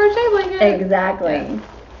on your crochet blanket. Exactly. Yeah.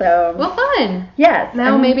 So. Well, fun. Yes.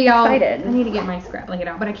 Now maybe excited. I need to get my scrap blanket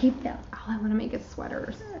out, but I keep. Yeah. All I want to make is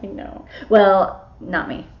sweaters. I know. Well, not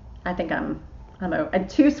me. I think I'm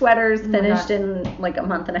 2 sweaters finished in like a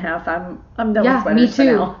month and a half. I'm done with sweaters me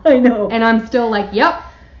too. for now. I know. And I'm still like, yep.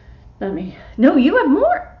 Not me. No, you have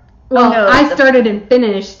more. Well, no, I started and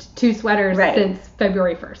finished 2 sweaters since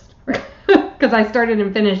February 1st. Right. Because I started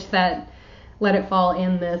and finished that Let It Fall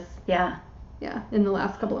in this. Yeah. Yeah, in the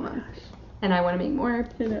last couple of months. And I want to make more. And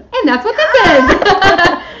that's what this is.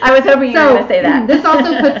 I was hoping you were going to say that. This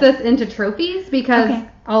also puts us into trophies because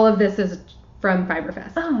all of this is from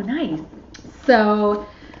Fiberfest. Oh, nice. So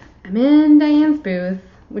I'm in Diane's booth,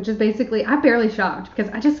 which is basically, I barely shopped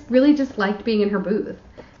because I just liked being in her booth,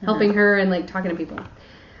 helping her and like talking to people.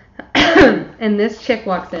 And this chick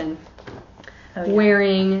walks in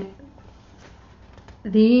wearing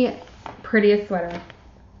the prettiest sweater.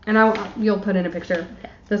 And you'll put in a picture.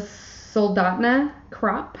 The Soldatna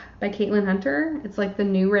crop by Caitlin Hunter. It's like the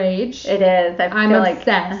new rage. It is. I'm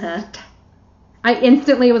obsessed. I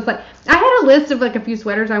instantly was like, I had a list of like a few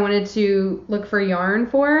sweaters I wanted to look for yarn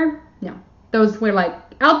for. No, those were like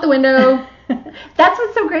out the window. That's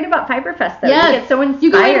what's so great about Fiberfest, though. Yes. You get so inspired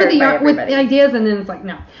you go in with the yarn with ideas, and then it's like,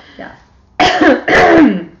 no. Yeah.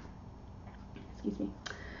 Excuse me.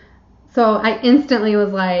 So I instantly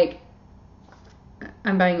was like,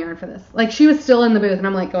 I'm buying yarn for this. Like, she was still in the booth, and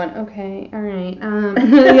I'm like going, okay, all right.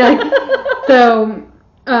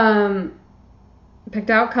 Picked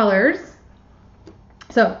out colors.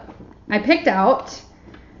 So I picked out.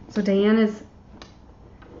 So Diane is.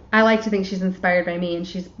 I like to think she's inspired by me, and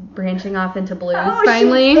she's branching off into blues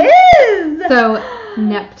finally. She is. So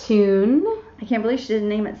Neptune. I can't believe she didn't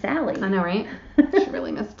name it Sally. I know, right? She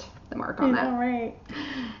really missed the mark on that. I know, right?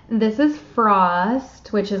 This is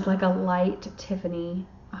Frost, which is like a light Tiffany.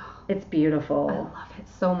 Oh, it's beautiful. I love it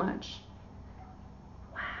so much.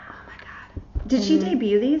 Wow. Oh my God. Did she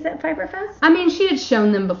debut these at Fiberfest? I mean, she had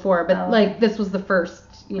shown them before, but like this was the first,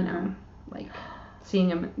 like seeing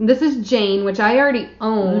them. This is Jane, which I already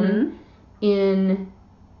own in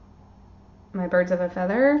my birds of a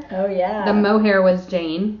feather. Oh, yeah. The mohair was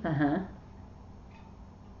Jane. Uh-huh.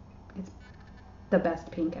 It's the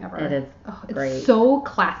best pink ever. It is great. It's so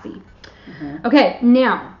classy. Uh-huh. Okay,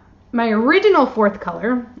 now, my original fourth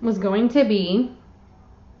color was going to be...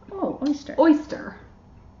 Oh, oyster. Oyster.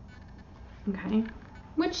 Okay.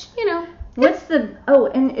 Which, What's the... Oh,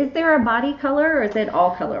 and is there a body color or is it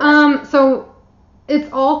all color work? So,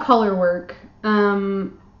 it's all color work.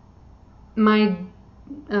 My,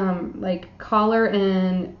 collar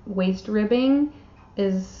and waist ribbing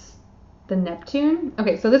is the Neptune.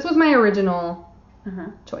 Okay, so this was my original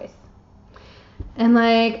choice. And,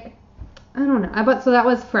 I don't know. So that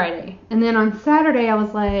was Friday. And then on Saturday, I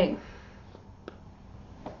was like,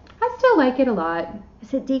 I still like it a lot.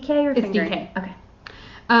 Is it DK or It's fingering? DK. Okay.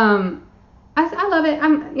 I love it.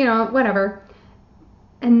 I'm, whatever.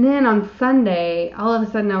 And then on Sunday, all of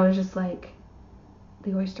a sudden I was just like,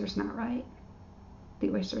 the oyster's not right.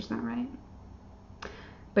 The oyster's not right.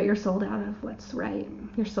 But you're sold out of what's right.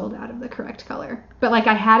 You're sold out of the correct color. But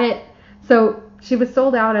I had it. So she was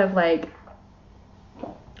sold out of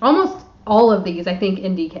almost all of these, I think,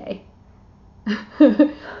 in DK.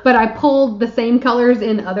 But I pulled the same colors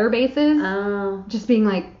in other bases. Oh. Just being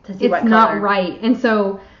To see it's not right. And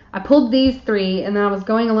so I pulled these three, and then I was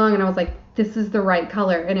going along, and I was like, this is the right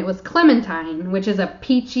color. And it was clementine, which is a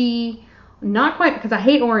peachy, not quite, because I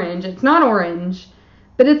hate orange. It's not orange,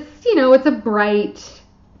 but it's, it's a bright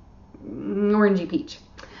orangey peach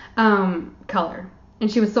color.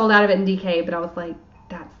 And she was sold out of it in DK, but I was like,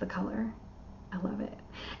 that's the color. I love it.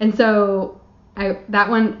 And so that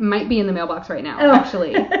one might be in the mailbox right now,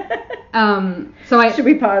 actually. Should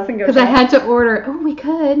we pause and go check? Because I had to order. Oh, we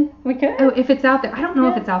could. We could? Oh, if it's out there. I don't know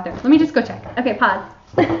if it's out there. Let me just go check. Okay, pause.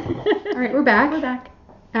 All right, we're back. We're back.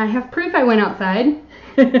 I have proof I went outside.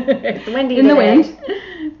 It's windy in the today.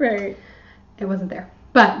 wind. Right. It wasn't there.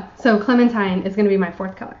 But, so clementine is going to be my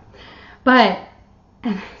fourth color. But,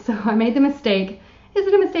 so I made the mistake. Is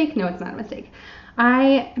it a mistake? No, it's not a mistake.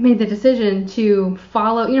 I made the decision to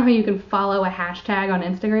follow, how you can follow a hashtag on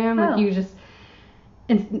Instagram? Oh. You just,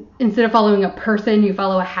 instead of following a person, you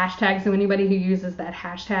follow a hashtag. So anybody who uses that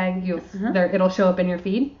hashtag, it'll show up in your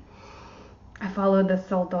feed. I followed the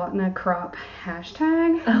Soldotna crop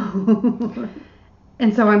hashtag. Oh.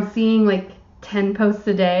 And so I'm seeing 10 posts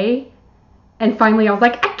a day. And finally I was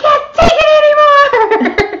like, I can't take it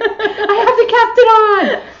anymore! I have to cast it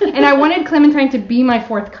on! And I wanted clementine to be my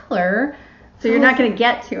fourth color. So you're not going to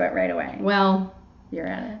get to it right away. Well, you're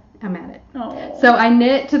at it. I'm at it. Oh. So I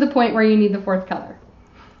knit to the point where you need the fourth color.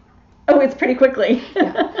 Oh, it's pretty quickly.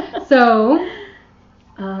 Yeah. So,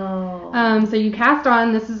 oh. So you cast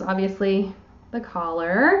on, this is obviously the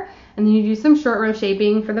collar, and then you do some short row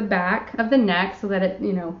shaping for the back of the neck so that it,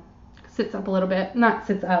 sits up a little bit. Not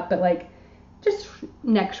sits up, but just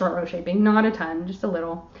neck short row shaping. Not a ton, just a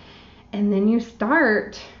little. And then you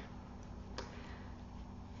start.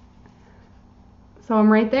 So I'm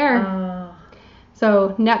right there. Oh.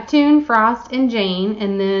 So Neptune, Frost, and Jane,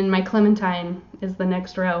 and then my clementine is the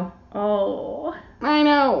next row. Oh. I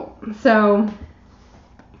know. So,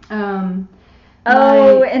 and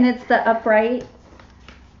it's the upright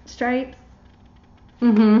stripes?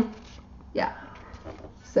 Mm-hmm. Yeah.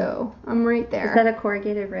 So, I'm right there. Is that a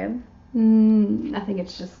corrugated rib? I think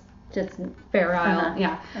it's just Fair Isle. Uh-huh.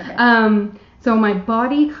 Yeah. Okay. So my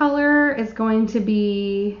body color is going to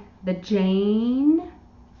be the Jane.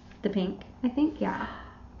 The pink? I think, yeah.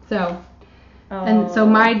 So, Oh. and so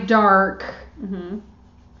my dark Mm-hmm.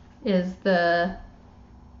 is the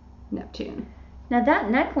Neptune. Now that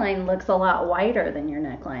neckline looks a lot wider than your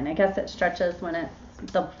neckline. I guess it stretches when it's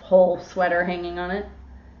the whole sweater hanging on it.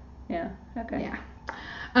 Yeah. Okay. Yeah.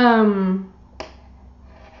 And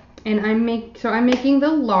I'm making the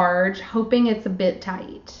large, hoping it's a bit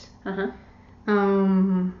tight. Uh-huh.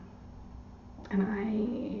 And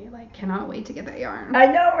I cannot wait to get that yarn. I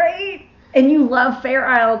know, right? And you love Fair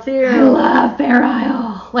Isle too. I love Fair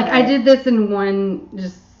Isle. Right. I did this in one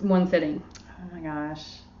sitting. Oh my gosh.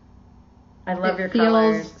 I love your It feels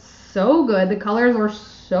colors. so good. The colors are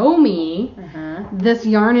so me. Uh-huh. This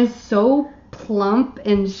yarn is so plump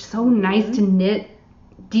and so nice to knit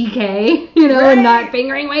DK, Right. and not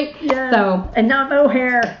fingering weight. Yeah. So, and not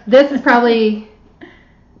mohair. this is probably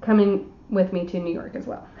coming with me to New York as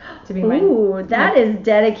well. To be Ooh, that is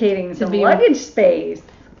dedicating some be luggage space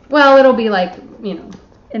Well, it'll be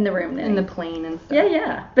in the room. in the plane and stuff.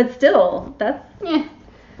 Yeah. But still, that's. Yeah.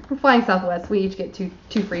 We're flying Southwest. We each get two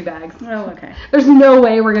free bags. Oh, okay. There's no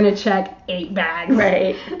way we're gonna check 8 bags.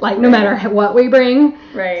 Right. No matter what we bring.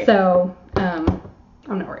 Right. So, I'm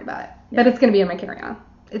not worried about it. Yeah. But it's gonna be in my carry-on.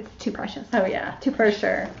 It's too precious. Oh yeah, for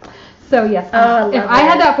sure. So yes, Oh, if I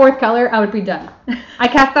had that fourth color, I would be done. I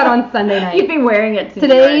cast that on Sunday night. You'd be wearing it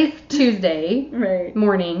Today's Tuesday right.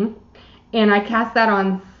 morning, and I cast that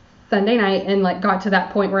on Sunday night and like got to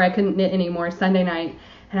that point where I couldn't knit anymore Sunday night,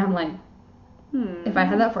 and I'm like, if I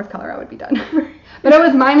had that fourth color, I would be done. But it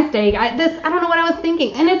was my mistake. I don't know what I was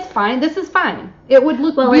thinking, and it's fine. This is fine. It would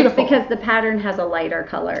look beautiful. It's because the pattern has a lighter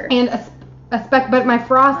color and a speck, but my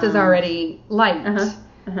frost is already light,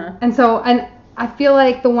 and so I feel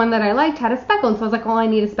like the one that I liked had a speckle, and so I was like, oh, I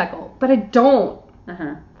need a speckle, but I don't.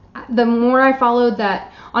 The more I followed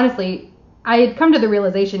that, honestly, I had come to the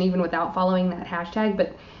realization even without following that hashtag,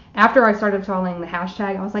 but after I started following the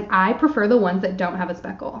hashtag, I was like, I prefer the ones that don't have a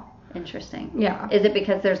speckle. Interesting. Yeah. Is it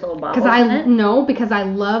because there's little bobbles in it? No, because I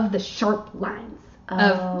love the sharp lines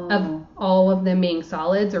of all of them being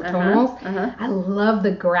solids or tonals. I love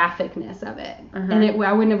the graphicness of it, and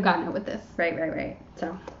I wouldn't have gotten it with this. Right.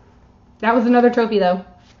 So that was another trophy though.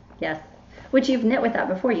 Yes. Which you've knit with that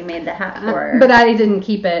before. You made the hat for. But I didn't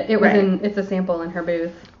keep it. It was it's a sample in her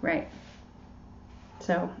booth. Right.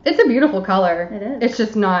 So it's a beautiful color. It is. It's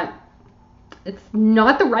just not. It's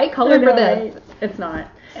not the right color for this. Right. It's not.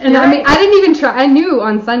 And I mean, I didn't even try. I knew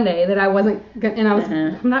on Sunday that I wasn't, and I was.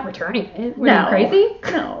 I'm not returning it. Were you crazy?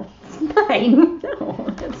 No. It's mine. No.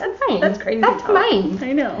 That's mine. That's crazy. That's mine.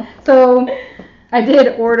 I know. So I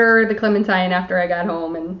did order the clementine after I got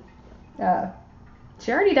home, and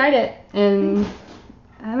she already dyed it, and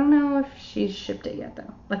I don't know if she shipped it yet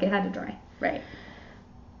though. Like it had to dry. Right.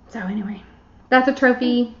 So anyway, that's a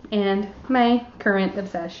trophy and my current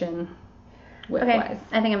obsession whip-wise. Okay,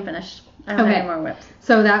 I think I'm finished. I don't have any more whips.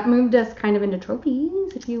 So that moved us kind of into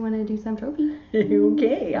trophies, if you want to do some trophies.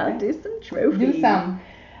 Okay, I'll do some trophies. Do some.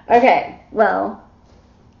 Okay, well,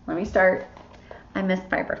 let me start. I missed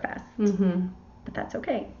Fiberfest, but that's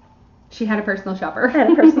okay. She had a personal shopper.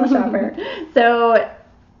 So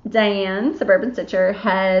Diane, Suburban Stitcher,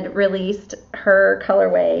 had released her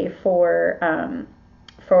colorway for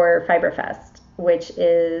Fiberfest, which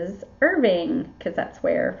is Irving, because that's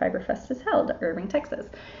where Fiberfest is held, Irving, Texas.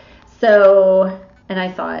 So, and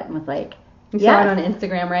I saw it and was like, you saw it on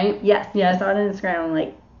Instagram, right? Yes. I saw it on Instagram. I'm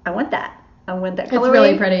like, I want that. I want that colorway. It's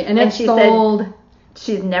really pretty. And she sold. Said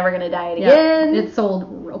she's never going to dye it again. It sold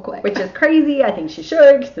real quick. Which is crazy. I think she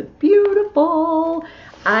should because it's beautiful.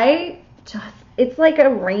 It's like a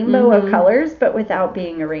rainbow of colors, but without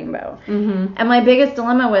being a rainbow. And my biggest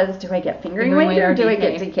dilemma was, do I get fingering weight or do I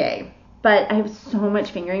get DK? But I have so much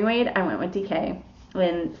fingering weight, I went with DK.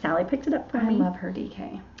 When Sally picked it up for me. I love her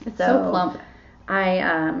DK. It's so plump. I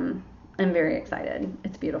am very excited.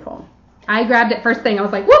 It's beautiful. I grabbed it first thing. I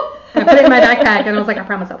was like, whoop! I put it in my backpack, and I was like, I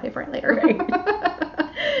promise I'll pay for it later.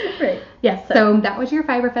 Right. Yes. So that was your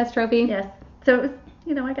Fiberfest trophy. Yes. So it was,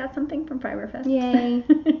 I got something from Fiberfest. Yay.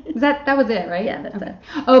 That was it, right? Yeah, that's it.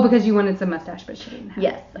 Oh, because you wanted some mustache, but she didn't have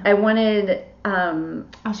Yes. it. I wanted.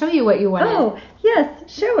 I'll show you what you wanted. Oh, yes.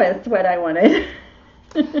 Show us what I wanted.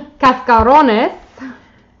 Cascarones.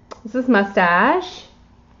 This is Mustache,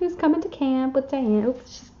 who's coming to camp with Diane.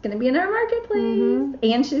 Oops. She's going to be in our marketplace.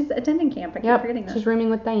 And she's attending camp. I keep forgetting that. She's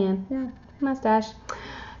rooming with Diane. Yeah. Mustache.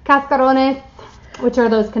 Cascarones, which are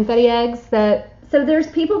those confetti eggs that... So there's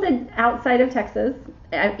people that outside of Texas,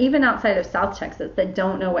 even outside of South Texas, that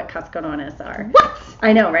don't know what cascarones are. What?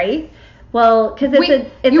 I know, right? Well, because it's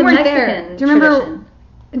a Mexican tradition.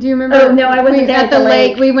 Do you remember? Oh, no, I wasn't there at the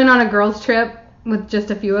lake. We went on a girls' trip with just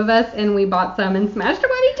a few of us, and we bought some and smashed them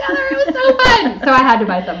on each other. It was so fun. So I had to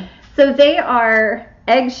buy some. So they are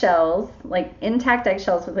eggshells, like intact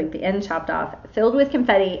eggshells with like the end chopped off, filled with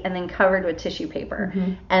confetti, and then covered with tissue paper.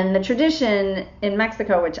 And the tradition in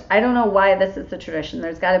Mexico, which I don't know why this is the tradition,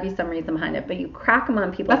 there's got to be some reason behind it, but you crack them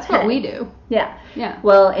on people's heads. That's what we do. Yeah. Yeah.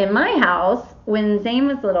 Well, in my house, when Zane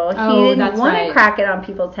was little, he didn't want to crack it on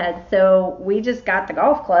people's heads, so we just got the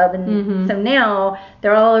golf club, and so now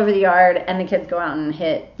they're all over the yard, and the kids go out and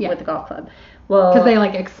hit with the golf club. Well, because they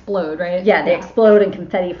like explode, right? Yeah, they explode and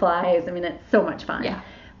confetti flies. I mean, it's so much fun. Yeah.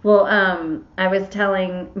 Well, I was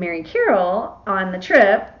telling Mary Carroll on the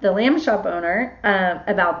trip, the lamb shop owner,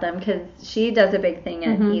 about them because she does a big thing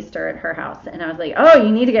at Easter at her house, and I was like, "Oh, you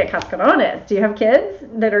need to get cascarones. Do you have kids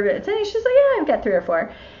that are attending?" She's like, "Yeah, I've got 3 or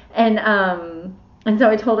 4," and so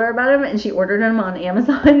I told her about them, and she ordered them on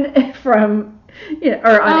Amazon from,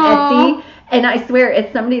 or on Etsy. And I swear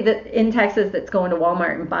it's somebody that in Texas that's going to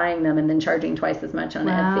Walmart and buying them and then charging twice as much on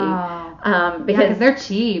Etsy. Because they're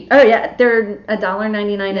cheap. Oh yeah, they're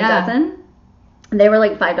 $1.99 a dozen. They were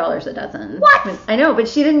like $5 a dozen. What? I know,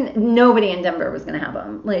 but nobody in Denver was gonna have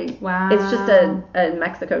them. Like, wow, it's just a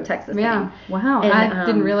Mexico, Texas thing. Yeah, wow. And, I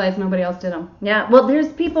didn't realize nobody else did them. Yeah, well, there's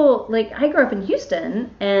people like I grew up in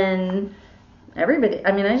Houston and everybody.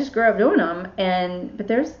 I mean, I just grew up doing them, but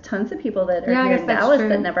there's tons of people that are here in Dallas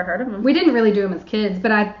that never heard of them. We didn't really do them as kids,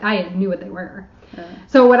 but I knew what they were.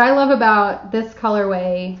 So what I love about this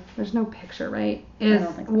colorway, there's no picture, right? Is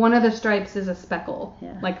one of the stripes is a speckle,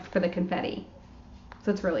 like for the confetti.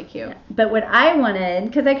 So it's really cute. Yeah. But what I wanted,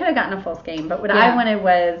 because I could have gotten a full skein, but what I wanted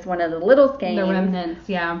was one of the little skeins. The remnants,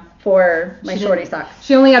 for my shorty socks.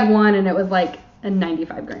 She only had one, and it was like a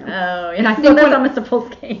 95 grams. Oh, yeah. And I think that's almost a full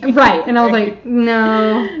skein. Right. And I was like,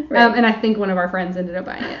 no. Right. And I think one of our friends ended up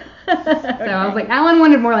buying it. So I was like, Alan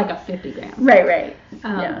wanted more like a 50 grams. Right.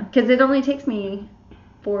 Yeah. Because it only takes me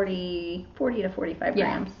 40 to 45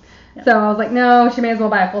 grams. Yeah. So I was like, no, she may as well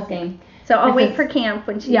buy a full skein. So I'll wait for camp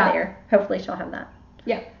when she's there. Hopefully she'll have that.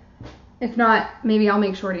 Yeah. If not, maybe I'll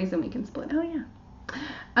make shorties and we can split. Oh,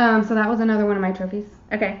 yeah. So that was another one of my trophies.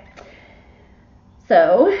 Okay.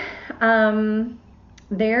 So,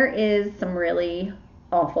 there is some really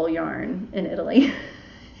awful yarn in Italy.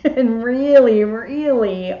 And really,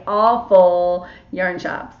 really awful yarn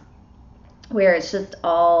shops. Where it's just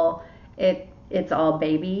all, it's all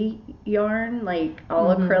baby yarn, like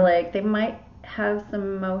all acrylic. They might have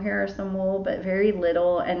some mohair or some wool, but very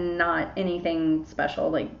little and not anything special.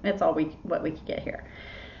 Like, it's all what we could get here.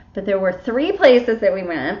 But there were 3 places that we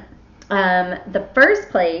went. The first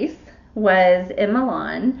place was in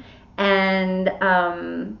Milan, and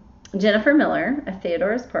Jennifer Miller of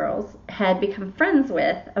Theodore's Pearls had become friends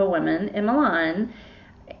with a woman in Milan.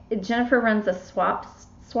 Jennifer runs a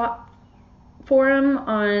swap forum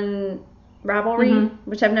on Ravelry,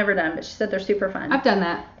 which I've never done, but she said they're super fun. I've done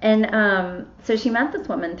that. And so she met this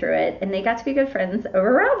woman through it, and they got to be good friends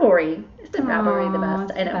over Ravelry. Isn't Ravelry the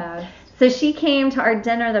best? I know. Bad. So she came to our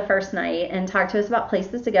dinner the first night and talked to us about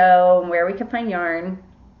places to go and where we could find yarn.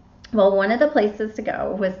 Well, one of the places to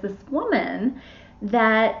go was this woman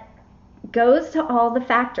that goes to all the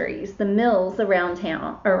factories, the mills around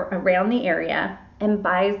town or around the area, and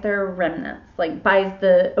buys their remnants, like buys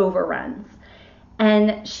the overruns.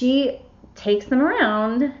 And she takes them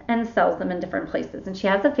around and sells them in different places. And she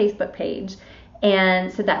has a Facebook page.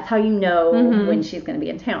 And so that's how you know when she's going to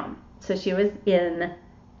be in town. So she was in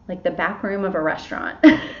like the back room of a restaurant.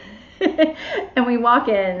 And we walk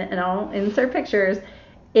in, and I'll insert pictures.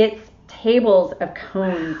 It's tables of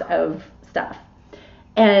cones of stuff.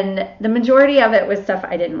 And the majority of it was stuff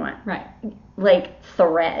I didn't want. Right. Like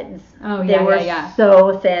threads. Oh, yeah, they were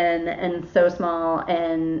so thin and so small,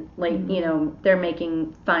 and like, you know, they're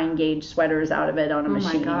making fine gauge sweaters out of it on a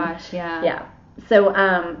machine. Oh my gosh, yeah. Yeah. So,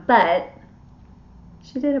 but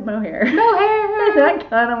she did have mohair. Mohair! I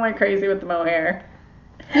kind of went crazy with the mohair.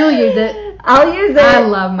 You'll use it. I'll use it. I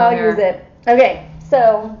love mohair. I'll use it. Okay,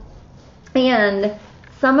 so, and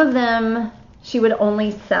some of them she would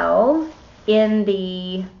only sell in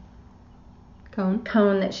the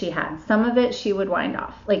cone that she had. Some of it she would wind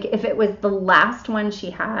off. Like if it was the last one she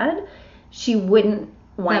had, she wouldn't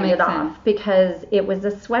wind it off because it was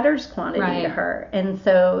a sweater's quantity to her. And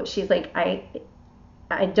so she's like,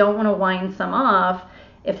 I don't want to wind some off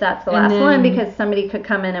if that's the last one, because somebody could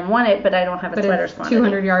come in and want it, but I don't have a sweater's quantity.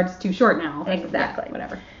 200 yards too short now. Exactly. Yeah,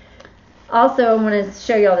 whatever. Also, I want to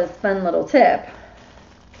show you all this fun little tip.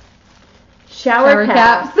 Shower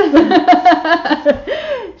caps.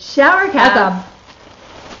 Shower caps.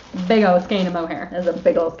 That's a big old skein of mohair. That's a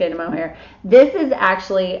big old skein of mohair. This is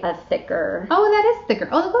actually a thicker. Oh, that is thicker.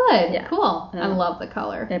 Oh, good. Yeah. Cool. I love the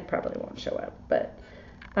color. It probably won't show up, but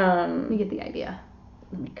you get the idea.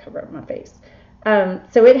 Let me cover up my face.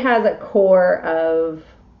 So it has a core of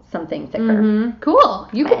something thicker. Cool.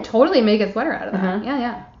 You could totally make a sweater out of that.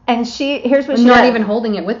 Yeah. And here's what she not even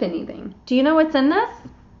holding it with anything. Do you know what's in this?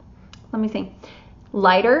 Let me see.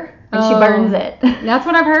 Lighter, and she burns it. That's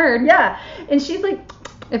what I've heard. Yeah. And she's like,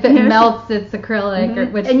 if it melts, it's acrylic, or,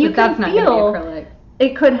 which and that's not going to be acrylic.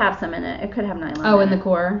 It could have some in it. It could have nylon. Oh, in the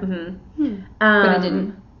core. But it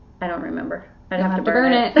didn't. I don't remember. I'd have to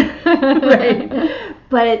burn it. Right.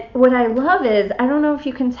 But what I love is, I don't know if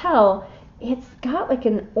you can tell, it's got like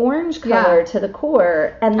an orange color to the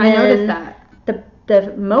core, and then I noticed that.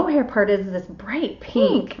 The mohair part is this bright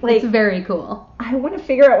pink. Like, it's very cool. I want to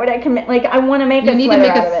figure out what I can make. Like, I want to make a sweater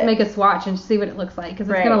out of it. You need to make a swatch and see what it looks like, because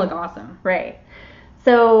it's going to look awesome. Right.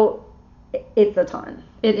 So, it's a ton.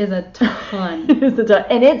 It is a ton. It's a ton.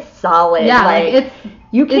 And it's solid. Yeah, like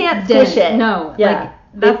you can't squish it. No. Yeah. Like,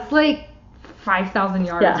 that's like 5,000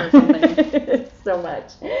 yards or something. It's so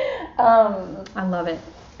much. I love it.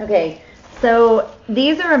 Okay. So,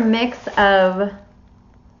 these are a mix of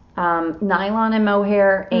nylon and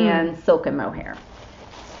mohair and silk and mohair.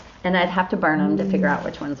 And I'd have to burn them to figure out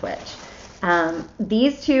which one's which.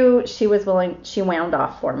 These two she wound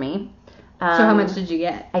off for me. So how much did you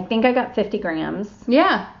get? I think I got 50 grams.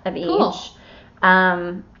 Yeah. Of each. Cool.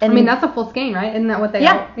 And I mean, that's a full skein, right? Isn't that what they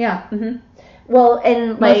are? Yeah. Mm-hmm. Well,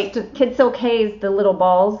 and like Kid Silk K's, the little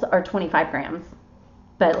balls are 25 grams.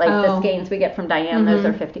 But like the skeins we get from Diane, those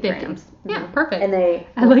are 50 grams. Yeah, perfect. And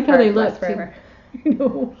I like how they look forever.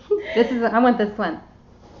 I want this one.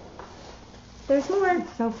 There's more.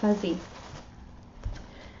 It's so fuzzy.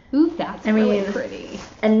 Ooh, that's really pretty.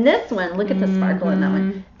 And this one, look at the sparkle in that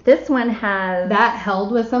one. This one has... That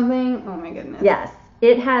held with something? Oh my goodness. Yes.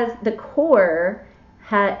 It has, the core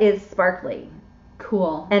is sparkly.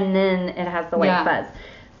 Cool. And then it has the white fuzz.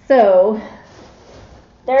 So,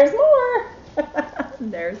 there's more.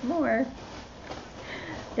 There's more.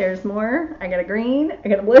 There's more. I got a green. I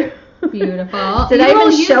got a blue. Beautiful. Did I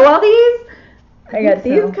even show all these? I got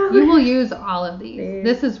these colors. You will use all of these.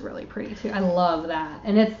 This is really pretty too. I love that.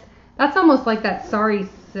 And that's almost like that sari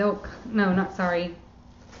silk. No, not sari.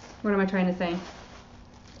 What am I trying to say?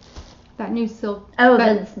 That new silk. Oh,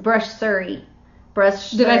 the brush suri.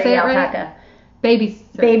 Brush Did I say alpaca. It right? Baby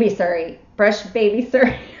suri. Baby suri. Brush baby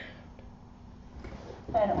suri.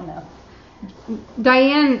 I don't know.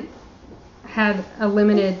 Diane had a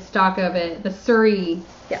limited stock of it. The suri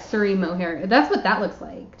mohair. That's what that looks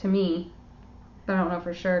like to me. But I don't know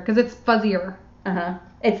for sure because it's fuzzier.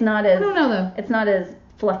 It's not as. I don't know though. It's not as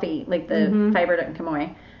fluffy. Like the fiber doesn't come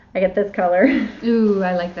away. I get this color. Ooh,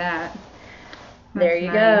 I like that. There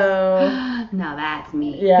you go. Now that's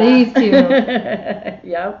me. Yeah. These two.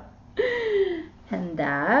 Yep. And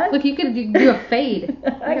that. Look, you could do a fade.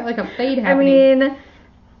 You got like a fade happening. I mean,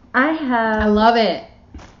 I love it.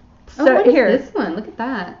 So what is here, this one? Look at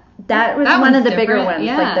that. That was one of the bigger different.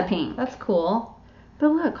 ones, like the pink. That's cool. But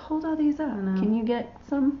look, hold all these up. Can you get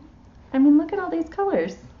some? I mean, look at all these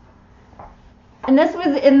colors. And this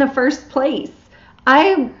was in the first place.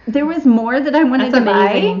 There was more that I wanted to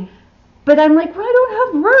buy, but I'm like, well, I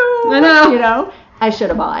don't have room. I know. You know, I should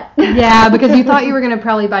have bought. Yeah, because you thought you were going to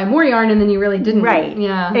probably buy more yarn and then you really didn't. Right.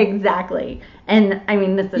 Yeah. Exactly. And I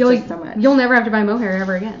mean, this is just so much. You'll never have to buy mohair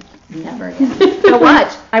ever again. Never again. So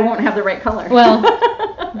watch. I won't have the right color. Well,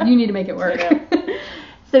 you need to make it work.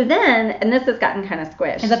 So then, and this has gotten kind of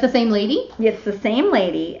squished. Is that the same lady? It's the same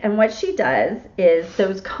lady, and what she does is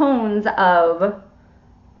those cones of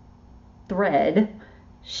thread,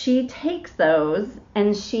 she takes those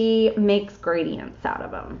and she makes gradients out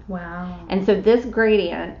of them. Wow. And so this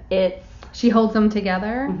gradient, she holds them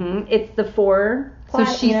together? It's the four. So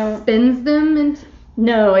she spins them into...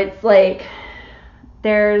 No, it's like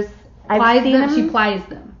She plies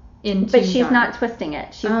them into but she's yarn. not twisting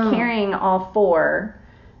it. She's carrying all four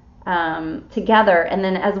together, and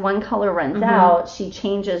then as one color runs out, she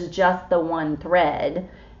changes just the one thread,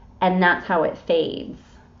 and that's how it fades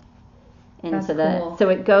into cool. So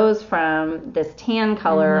it goes from this tan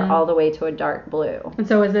color all the way to a dark blue. And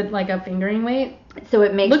so is it like a fingering weight? So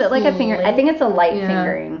it makes it like a finger. I think it's a light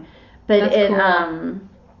fingering, but that's cool.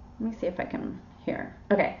 Let me see if I can here.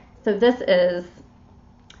 Okay, so this is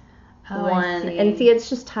one, and see it's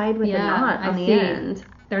just tied with a knot on the end.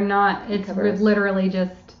 They're not. It's literally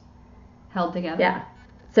just held together. Yeah.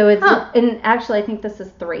 So it's and actually I think this is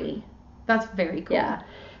 3. That's very cool. Yeah.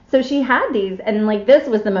 So she had these, and like this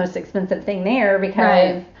was the most expensive thing there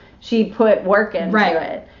because she put work into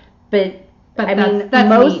it. But I mean, that's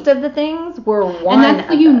most neat. of the things were one. And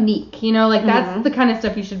that's unique, you know, like that's the kind of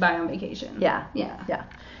stuff you should buy on vacation. Yeah. Yeah. Yeah.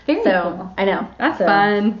 Very cool. I know. That's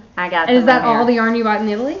fun. I got. And is that all the yarn you bought in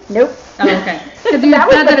Italy? Nope. Oh, okay. That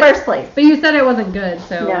was the first place. But you said it wasn't good,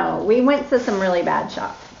 so. No, we went to some really bad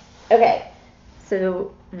shops. Okay.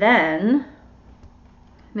 So then.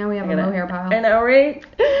 Now we have a mohair pile. I know, right?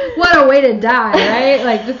 What a way to die, right?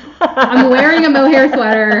 Like, just I'm wearing a mohair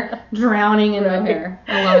sweater, drowning in mohair.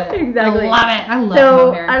 I love it. Exactly. I love it. I love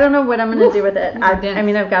mohair. So I don't know what I'm going to do with it. I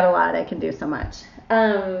mean, I've got a lot. I can do so much.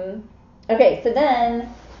 Okay, so then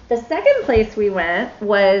the second place we went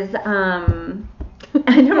was,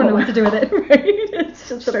 I don't know what to do with it. Right? It's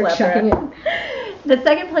just a plethora. The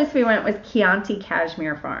second place we went was Chianti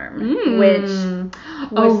Cashmere Farm, which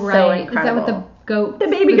was so incredible. Is that with the goats? The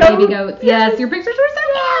baby goats. Baby goats. Yes, your pictures were so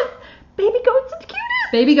good. Baby goats are the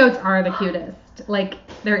cutest. Baby goats are the cutest. Like,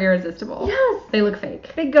 they're irresistible. Yes. They look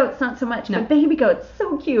fake. Big goats, not so much. No. But baby goats,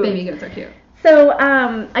 so cute. Baby goats are cute. So,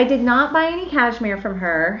 I did not buy any cashmere from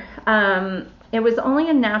her. It was only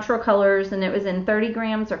in natural colors, and it was in 30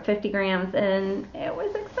 grams or 50 grams, and it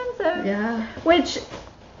was expensive. Yeah. Which,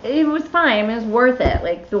 it was fine. It was worth it.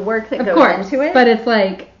 Like, the work that goes into it. But it's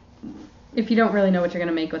like, if you don't really know what you're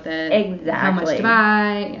going to make with it. Exactly. How much to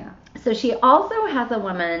buy. Yeah. So, she also has a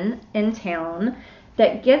woman in town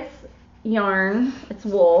that gets yarn. It's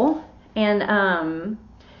wool. And,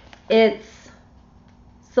 It's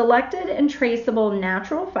selected and traceable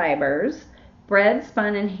natural fibers, bred,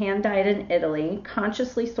 spun, and hand-dyed in Italy,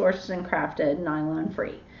 consciously sourced and crafted,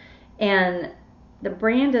 nylon-free. And the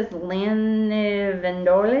brand is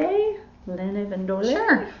Lanivendole?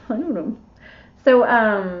 Sure. I don't know.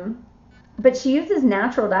 So, but she uses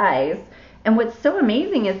natural dyes. And what's so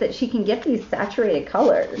amazing is that she can get these saturated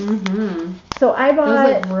colors. Mm-hmm. So I bought...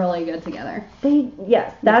 Those look really good together.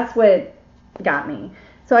 Yes, that's what got me.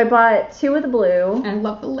 So I bought 2 of the blue. I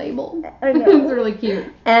love the label. I know. It's really cute.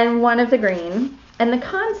 And 1 of the green. And the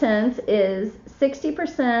content is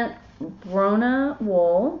 60% Brona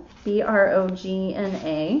wool, Brogna. Let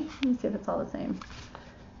me see if it's all the same.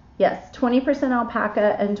 Yes, 20%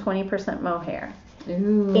 alpaca and 20% mohair.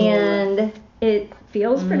 Ooh. And it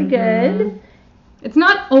feels pretty good. It's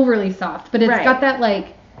not overly soft, but it's Right. got that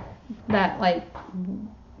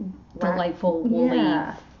delightful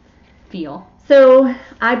woolly feel. So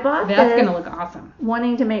I bought That's this gonna look awesome.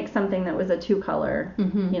 wanting to make something that was a 2-color,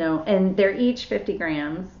 and they're each 50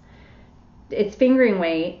 grams. It's fingering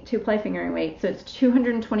weight, 2-ply fingering weight, so it's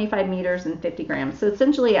 225 meters and 50 grams. So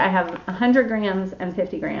essentially I have 100 grams and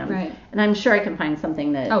 50 grams. Right. And I'm sure I can find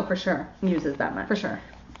something that Oh, for sure. uses that much. For sure.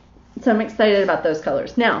 So I'm excited about those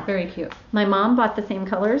colors. Now, Very cute. my mom bought the same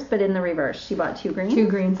colors, but in the reverse. She bought 2 greens. 2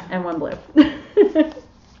 greens. And 1 blue.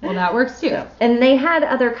 Well, that works too. And they had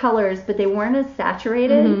other colors, but they weren't as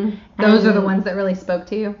saturated. Mm-hmm. Those are the ones that really spoke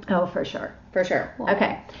to you. Oh, for sure. For sure. Wow.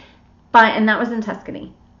 Okay. Fine. And that was in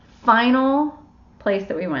Tuscany. Final place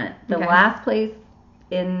that we went. The last place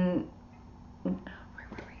in where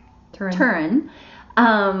were we? Turin.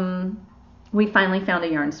 We finally found a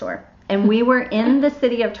yarn store. And we were in the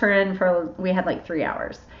city of Turin we had like 3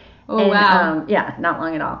 hours. Oh, and, wow. Yeah, not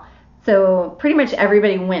long at all. So pretty much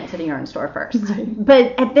everybody went to the yarn store first. Right.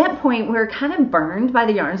 But at that point, we were kind of burned by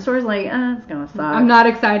the yarn stores. Like, it's going to suck. I'm not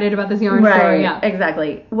excited about this yarn store. Right, Yeah.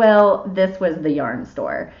 exactly. Well, this was the yarn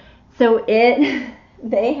store. So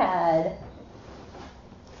they had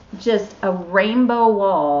just a rainbow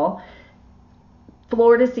wall,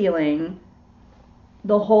 floor to ceiling,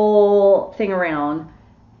 the whole thing around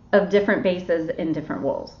of different bases in different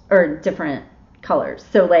wools or different colors.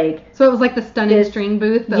 So it was like the Stunning String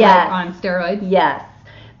booth, but yes, like on steroids. Yes.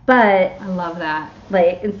 But I love that.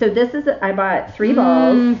 and so I bought 3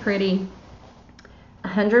 balls. Pretty.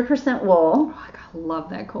 100% wool. Oh, I love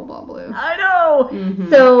that cobalt blue. I know. Mm-hmm.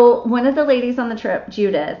 So one of the ladies on the trip,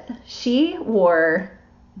 Judith, she wore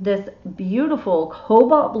this beautiful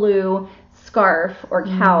cobalt blue scarf or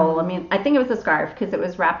cowl. I mean, I think it was a scarf because it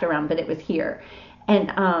was wrapped around, but it was here. And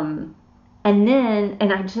then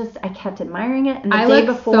I kept admiring it. And the day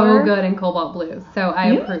before, so good in cobalt blue. So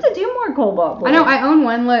I need to do more cobalt blue. I know. I own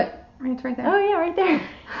one. Look, it's right there. Oh yeah, right there.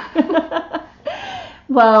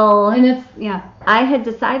 Well, and it's I had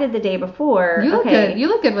decided the day before. You look good. You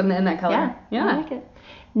look good in that color. Yeah. I like it.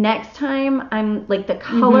 Next time, I'm the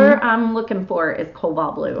color I'm looking for is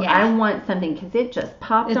cobalt blue. Yeah. I want something because it just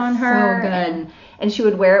popped on her. So good. And she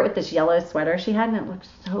would wear it with this yellow sweater she had, and it looked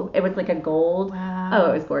it was like a gold. Wow.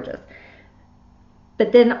 Oh, it was gorgeous.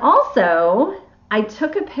 But then also, I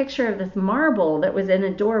took a picture of this marble that was in a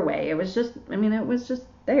doorway. It was just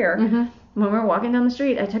there. Mm-hmm. When we were walking down the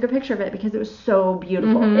street, I took a picture of it because it was so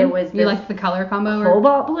beautiful. Mm-hmm. It was you liked the color combo?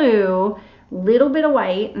 Cobalt blue, little bit of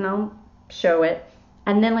white, and I'll show it,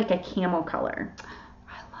 and then like a camel color.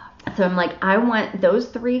 I love So I'm like, I want those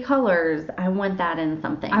 3 colors. I want that in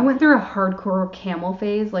something. I went through a hardcore camel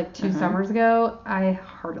phase like 2 summers ago. I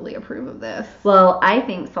heartily approve of this. Well, I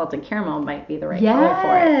think salted caramel might be the right color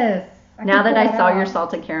for it. Yes. Now that I saw your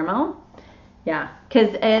salted caramel, yeah,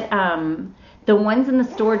 because the ones in the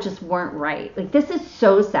store just weren't right. Like, this is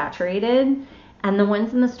so saturated, and the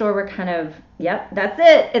ones in the store were kind of, yep, that's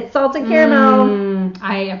it. It's salted caramel.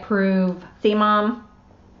 I approve. See, Mom?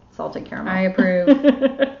 Salted caramel. I approve.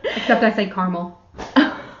 Except I say caramel.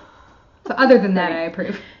 So other than that, I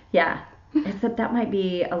approve. Yeah. Except that might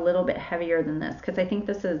be a little bit heavier than this, because I think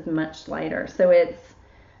this is much lighter. So it's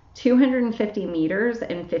 250 meters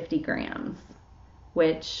and 50 grams,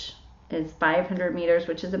 which is 500 meters,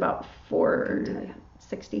 which is about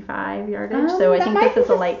 465 yardage. So I think this is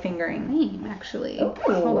a light fingering. Same, actually. Oh.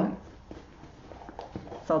 Hold on.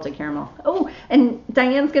 Salted caramel. Oh, and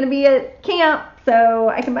Diane's going to be at camp, so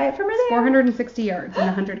I can buy it from her there. 460 yards and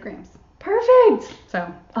 100 grams. Perfect.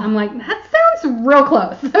 So I'm like, that sounds real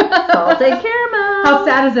close. Salted caramel. How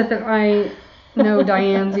sad is it that I know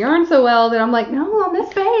Diane's yarn so well that I'm like, no, on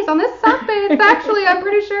this sock base, actually, I'm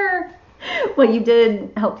pretty sure. Well, you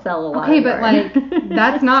did help sell a lot. Okay, but like,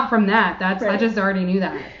 that's not from that. That's right. I just already knew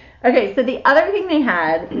that. Okay, so the other thing they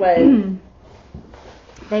had was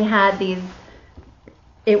they had these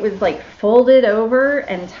it was like folded over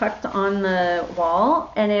and tucked on the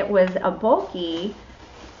wall, and it was a bulky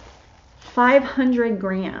 500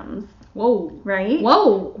 grams. Whoa. Right?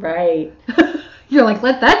 Whoa. Right. You're like,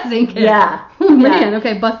 let that sink in. Yeah. Oh, man.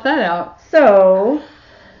 Okay, bust that out. So...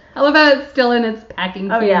 I love how it's still in its packing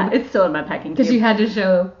cube. Oh, yeah. It's still in my packing cube. Because you had to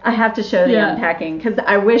show. I have to show the unpacking. Because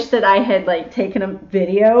I wish that I had, like, taken a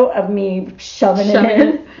video of me shoving it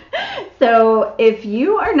in. So, if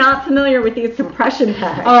you are not familiar with these compression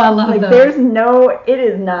packs. Oh, I love like, those. There's no... It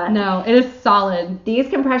is not. No, it is solid. These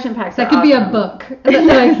compression packs that are could be a book.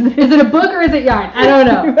 Is it a book or is it yarn? I don't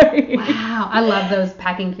know. Right. Wow. I love those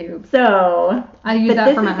packing cubes. So... I use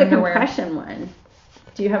that for my underwear. This is the compression one.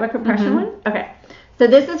 Do you have a compression one? Okay. So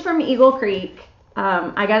this is from Eagle Creek.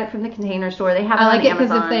 I got it from the Container Store. They have it on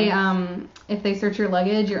Amazon. I like it because if they search your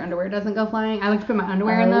luggage, your underwear doesn't go flying. I like to put my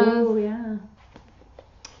underwear in those. Oh, yeah.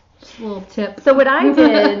 Just a little tip. So what I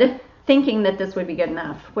did, thinking that this would be good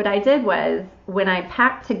enough, what I did was, when I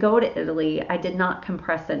packed to go to Italy, I did not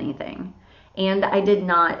compress anything. And I did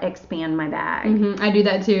not expand my bag. Mm-hmm. I do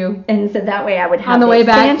that too. And so that way I would have on the way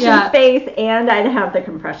back, expansion space and I'd have the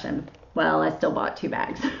compression. Well, I still bought 2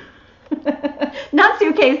 bags. Not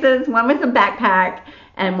suitcases. One was a backpack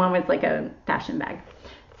and one was like a fashion bag.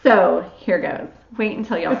 So here goes. Wait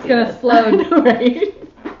until y'all see this. It's going to explode.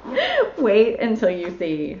 Right? Wait until you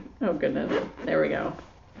see. Oh, goodness. There we go.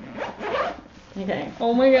 Okay.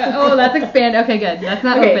 Oh, my God. Oh, that's expanded. Okay, good. That's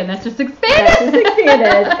not open. That's just expanded. That's just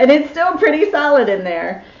expanded. And it's still pretty solid in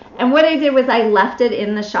there. And what I did was I left it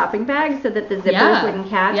in the shopping bag so that the zippers wouldn't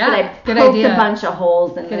catch. Yeah. But I poked a bunch of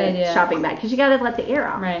holes in the shopping bag because you got to let the air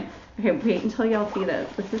out. Right. Okay, wait until y'all see this.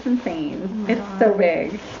 This is insane. Oh it's God. so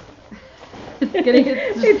big.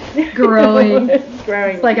 It's growing. It's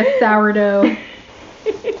growing. It's like a sourdough.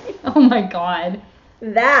 Oh my God.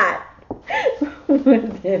 That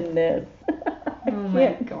was in this. Oh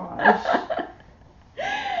my gosh.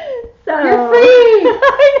 So you're free.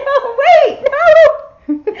 I know. Wait, no.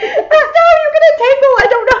 No, you're gonna tangle. I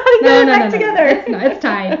don't know how to get it back together. It's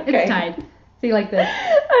tied. Okay. It's tied. See, like this.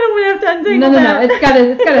 I don't want to have to untangle that. No. It's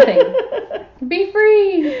got a thing. Be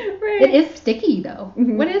free. Right. It is sticky though.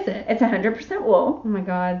 Mm-hmm. What is it? It's 100% wool. Oh my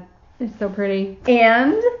God. It's so pretty.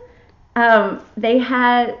 And they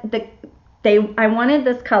had I wanted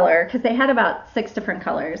this color because they had about 6 different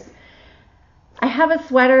colors. I have a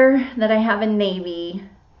sweater that I have in navy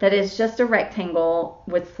that is just a rectangle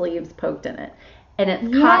with sleeves poked in it. And it's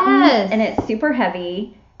cotton and it's super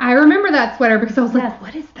heavy. I remember that sweater because I was like,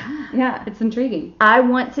 what is that? Yeah. It's intriguing. I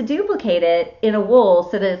want to duplicate it in a wool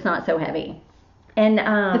so that it's not so heavy. And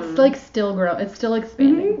it's like still it's still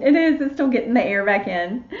expanding. Mm-hmm, it is. It's still getting the air back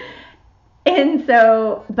in. And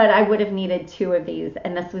so, but I would have needed 2 of these,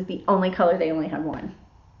 and this was the only color. They only had 1.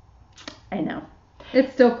 I know.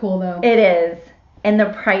 It's still cool though. It is. And the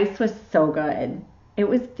price was so good. It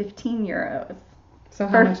was 15 euros. So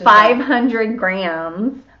how much for 500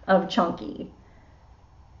 grams of chunky.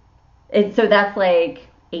 So that's like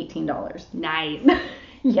 $18. Nice.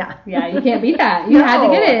 Yeah. Yeah, you can't beat that. You had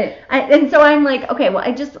to get it. And so I'm like, okay, well,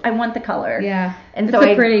 I want the color. Yeah. And so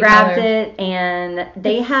I grabbed it, and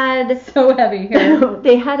they had so heavy here.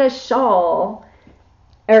 They had a shawl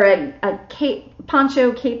or a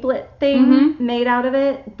poncho capelet thing made out of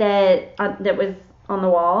it that was on the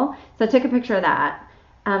wall. So I took a picture of that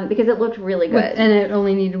because it looked really good. And it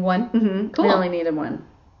only needed 1. Mm-hmm. Cool. I only needed 1.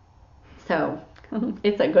 So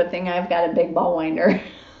it's a good thing I've got a big ball winder.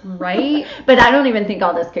 Right? But I don't even think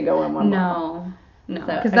all this could go in one ball. No.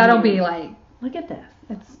 Because that'll be like... Look at this.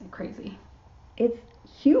 It's crazy. It's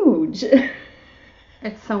huge.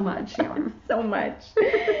 It's so much yarn. So much.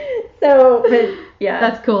 So, but yeah.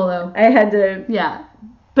 That's cool though. I had to... Yeah.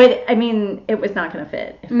 But, I mean, it was not going to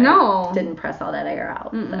fit if I didn't press all that air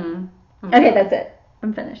out. So. Okay, that's it.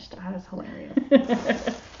 I'm finished. That is hilarious.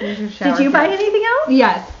 Did you buy anything else?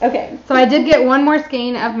 Yes. Okay. So I did get one more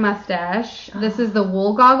skein of mustache. This is the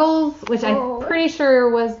wool goggles, which I'm pretty sure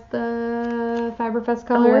was the Fiberfest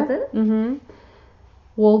color. Oh, was it? Mm-hmm.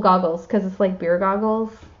 Wool goggles, because it's like beer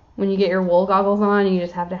goggles. When you get your wool goggles on, you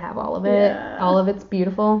just have to have all of it. Yeah. All of it's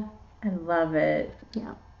beautiful. I love it.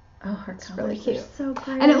 Yeah. Oh, her colors really cute. are so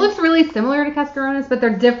great. And it looks really similar to Cascarones, but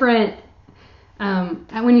they're different.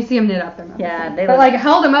 And when you see them knit up, they're not the same. But like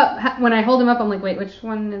held them up. When I hold them up, I'm like, wait, which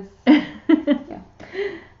one is? Yeah.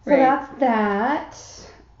 So that's that.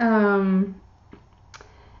 And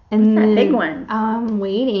what's then that big one? I'm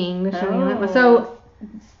waiting to show you that one. So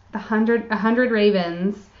 100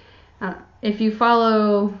 ravens. If you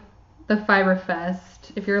follow the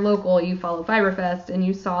Fiberfest, if you're local, you follow Fiberfest, and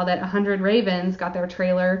you saw that 100 ravens got their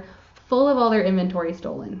trailer full of all their inventory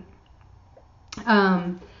stolen.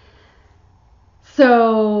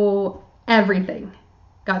 So everything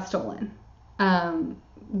got stolen.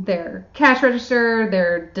 Their cash register,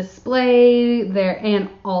 their display, and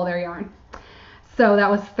all their yarn. So that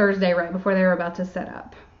was Thursday, right before they were about to set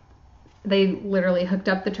up. They literally hooked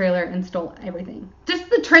up the trailer and stole everything. Just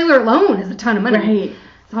the trailer alone is a ton of money. Right.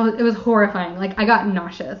 So it was horrifying. Like, I got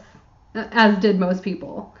nauseous, as did most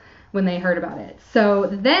people when they heard about it. So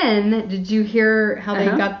then, did you hear how they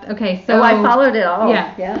got... Okay, so... Oh, I followed it all.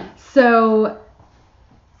 Yeah. So,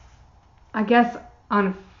 I guess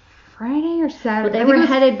on Friday or Saturday... Well, they were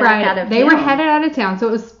headed back out of town. They were headed out of town, so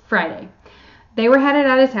it was Friday. They were headed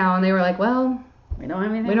out of town. They were like, well... We don't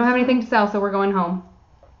have anything to sell, so we're going home.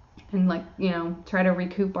 And, like, try to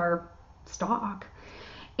recoup our stock.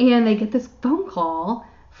 And they get this phone call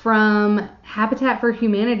from Habitat for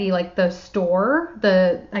Humanity, like the store.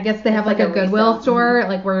 I guess they have like a Goodwill store,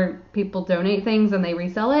 like where people donate things and they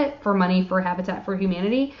resell it for money for Habitat for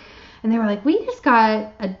Humanity. And they were like, we just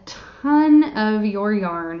got a ton of your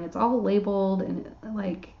yarn. It's all labeled and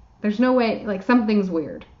like, there's no way, like something's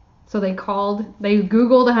weird. So they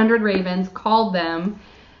Googled 100 Ravens, called them,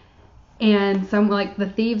 and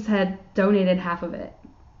the thieves had donated half of it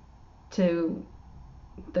to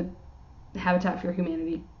the Habitat for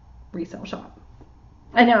Humanity resale shop.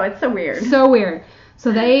 I know, it's so weird. So weird.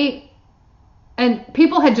 So and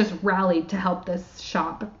people had just rallied to help this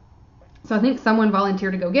shop. So I think someone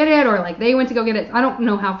volunteered to go get it, or like they went to go get it. I don't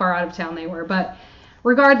know how far out of town they were, but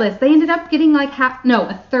regardless, they ended up getting like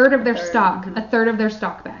a third of their stock, a third of their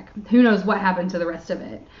stock back. Who knows what happened to the rest of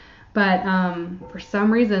it. But for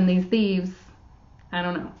some reason, these thieves, I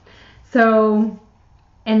don't know. So,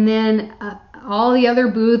 and then all the other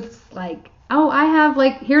booths, like, oh, I have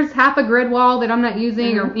here's half a grid wall that I'm not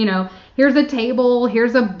using, or, here's a table,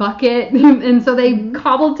 here's a bucket. And so they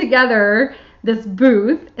cobbled together this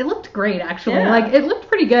booth. It looked great, actually. Yeah. Like, it looked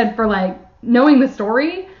pretty good for, knowing the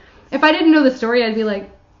story. If I didn't know the story, I'd be like,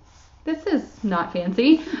 this is not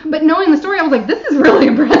fancy. But knowing the story, I was like, this is really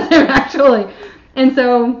impressive, actually. And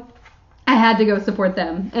so I had to go support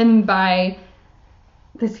them and buy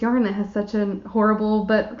this yarn that has such a horrible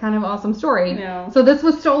but kind of awesome story. Yeah. So this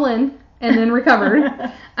was stolen and then recovered.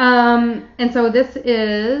 And so this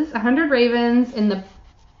is 100 Ravens in the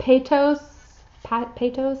Patos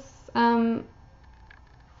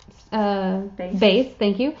base,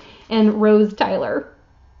 thank you. And Rose Tyler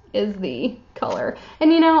is the color.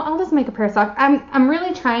 And I'll just make a pair of socks. I'm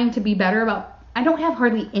really trying to be better about, I don't have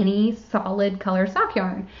hardly any solid color sock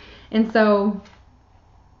yarn. And so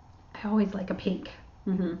I always like a pink.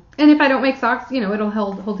 Mm-hmm. And if I don't make socks, it'll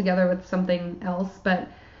hold together with something else. But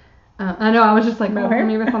I know I was just like,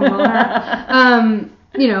 maybe with some mohair.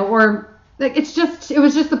 Or like it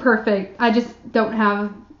was just the perfect. I just don't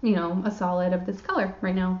have a solid of this color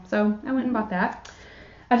right now. So I went and bought that.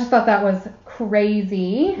 I just thought that was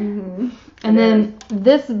crazy. Mm-hmm. And then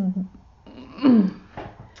this.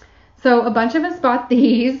 So a bunch of us bought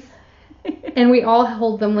these, and we all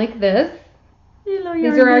hold them like this. These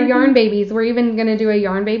are our yarn babies. We're even going to do a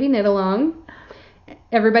yarn baby knit along.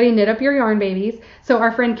 Everybody knit up your yarn babies. So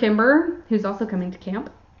our friend Kimber, who's also coming to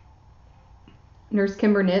camp, Nurse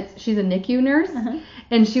Kimber Knits, she's a NICU nurse,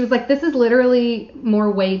 and she was like, this is literally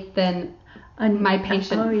more weight than my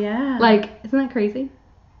patient. Oh, yeah. Isn't that crazy?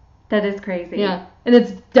 That is crazy. Yeah. And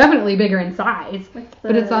it's definitely bigger in size,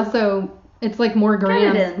 but it's also, it's like more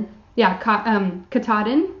grams. Katahdin. Yeah,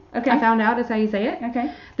 Katahdin. Okay. I found out is how you say it.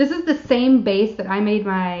 Okay. This is the same base that I made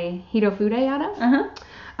my Hito Fude out of.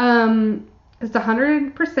 It's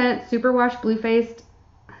 100% superwash blue-faced.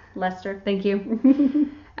 Lester. Thank you.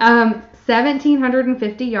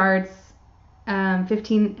 1,750 yards,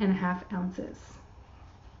 15 and a half ounces.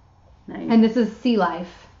 Nice. And this is Sea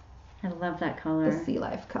Life. I love that color. The Sea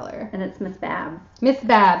Life color. And it's Miss Babs. Miss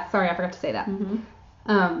Babs. Sorry, I forgot to say that.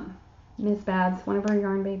 Mm-hmm. Miss Babs, one of our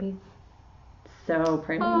yarn babies. So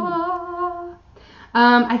pretty.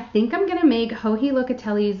 I think I'm gonna make Joji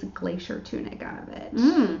Locatelli's glacier tunic out of it.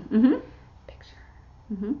 Mm-hmm. Picture.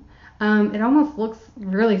 Mm-hmm. It almost looks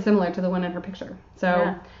really similar to the one in her picture. So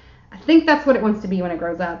yeah. I think that's what it wants to be when it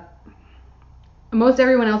grows up. Most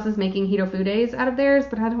everyone else is making Hito Fudes out of theirs,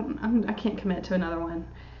 but I can't commit to another one.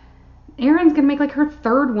 Erin's gonna make her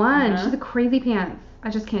third one. She's a crazy pants. I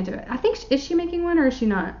just can't do it. I think is she making one or is she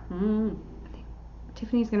not? I think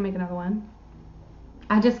Tiffany's gonna make another one.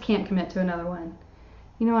 I just can't commit to another one.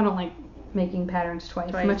 I don't like making patterns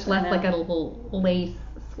twice much less like a little lace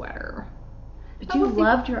sweater. But you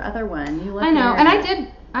loved your other one. You loved I know,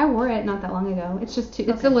 and I wore it not that long ago. It's just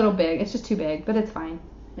it's a little big. It's just too big, but it's fine.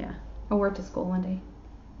 Yeah. I'll wear it to school one day.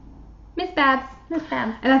 Miss Babs. Miss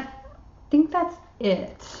Babs. And I think that's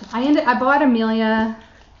it. I bought Amelia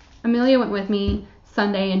Amelia went with me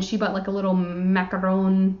Sunday, and she bought like a little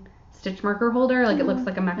macaron stitch marker holder. Like it looks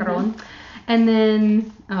like a macaron. And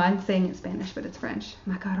then, I'm saying it in Spanish, but it's French.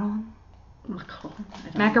 Macaron.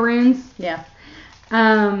 Macaroons. Yeah.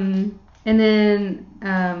 And then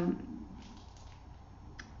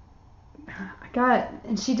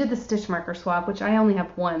and she did the stitch marker swap, which I only have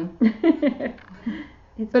one.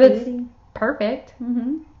 It's perfect.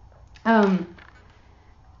 And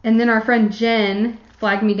then our friend Jen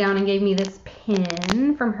flagged me down and gave me this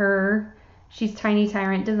pin from her. She's Tiny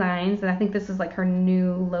Tyrant Designs, and I think this is like her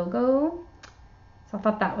new logo. So I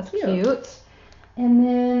thought that was cute. And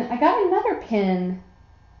then I got another pin.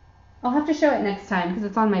 I'll have to show it next time because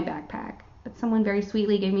it's on my backpack. But someone very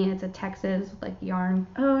sweetly gave me it. It's a Texas with like yarn.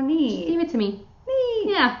 Oh, neat. Just gave it to me. Neat.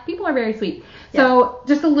 Yeah, people are very sweet. Yeah. So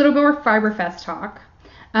just a little bit more Fiberfest talk.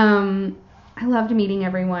 I loved meeting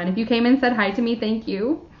everyone. If you came and said hi to me, thank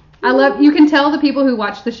you. You can tell the people who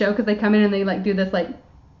watch the show because they come in and they like do this like,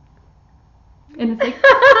 and it's like,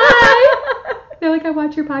 hi. They're like, I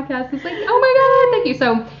watch your podcast. It's like, oh my God, thank you.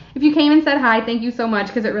 So if you came and said hi, thank you so much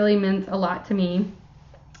because it really meant a lot to me.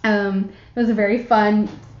 It was very fun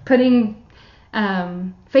putting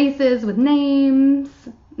faces with names,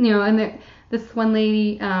 and this one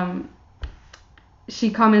lady, she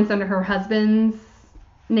comments under her husband's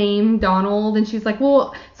name, Donald, and she's like,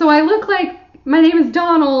 well, so I look like my name is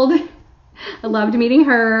Donald. I loved meeting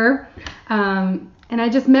her. And I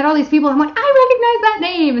just met all these people. I'm like, I recognize that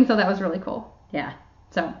name. And so that was really cool. Yeah.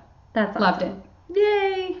 So that's awesome. Loved it.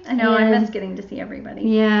 Yay. I know. I miss getting to see everybody.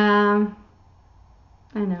 Yeah.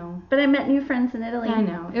 I know. But I met new friends in Italy. I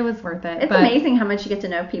know. It was worth it. It's amazing how much you get to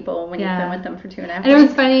know people when you've been with them for 2.5 years. And it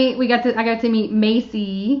was funny. I got to meet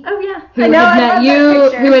Macy. Oh, yeah. Who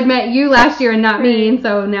had met you last year and not me. And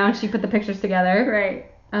so now she put the pictures together. Right.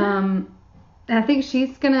 And I think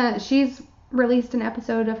she's released an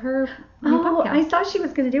episode of her new podcast. I saw she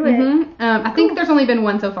was going to do it. Mm-hmm. I think there's only been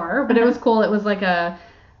one so far, but it was cool. It was like a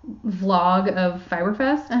vlog of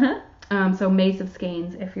Fiberfest. So Mace of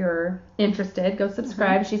Skeins, if you're interested, go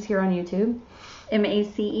subscribe. She's here on YouTube.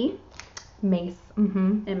 MACE? Mace.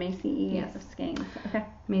 MACE. Yes. Of Skeins. Okay.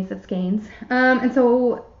 Mace of Skeins. And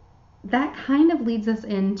so that kind of leads us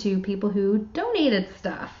into people who donated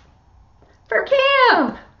stuff for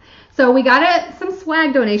camp. So we got some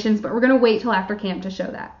swag donations, but we're going to wait till after camp to show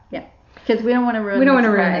that. Yeah. Because we don't want to ruin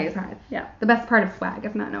the surprise. Yeah. The best part of swag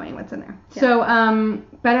is not knowing what's in there. Yeah. So,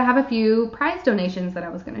 but I have a few prize donations that I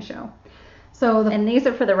was going to show. So and these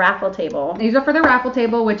are for the raffle table. These are for the raffle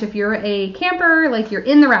table, which if you're a camper, like you're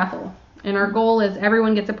in the raffle. And our goal is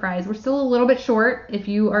everyone gets a prize. We're still a little bit short. If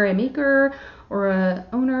you are a maker or a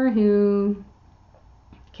owner who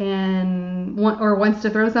wants to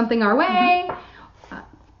throw something our way,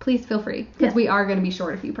 please feel free, because we are going to be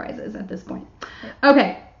short a few prizes at this point.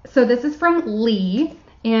 Okay, so this is from Lee,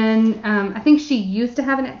 and I think she used to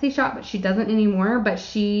have an Etsy shop, but she doesn't anymore, but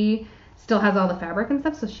she still has all the fabric and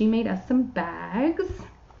stuff, so she made us some bags.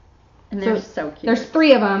 And they're so cute. There's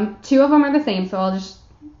 3 of them. 2 of them are the same, so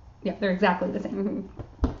they're exactly the same.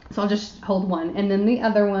 So I'll just hold one. And then the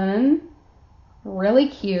other one, really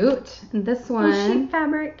cute. And this one... sheep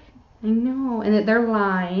fabric. I know, and they're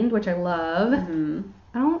lined, which I love.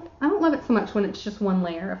 I don't love it so much when it's just one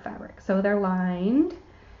layer of fabric. So they're lined.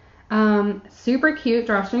 Super cute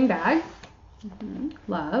drawstring bags.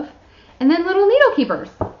 Love. And then little needle keepers.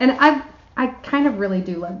 And I kind of really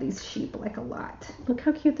do love these sheep like a lot. Look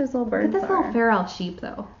how cute those little birds are. Look at this little feral sheep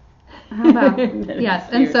though. How about yes.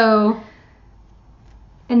 Cute.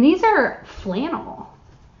 And these are flannel,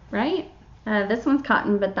 right? This one's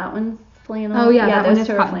cotton, but that one's flannel. Oh yeah, that one is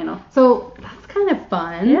cotton. Flannel. So that's kind of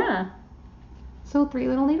fun. Yeah. So 3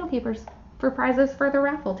 little needle keepers for prizes for the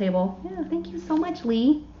raffle table. Yeah, thank you so much,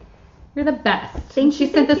 Lee. You're the best. She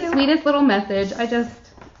sent the sweetest little message. I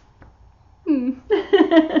just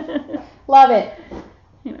love it.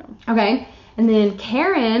 Okay, and then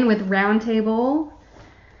Karen with Round Table.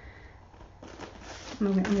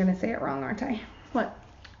 I'm gonna say it wrong, aren't I? What?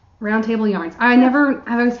 Round Table Yarns. I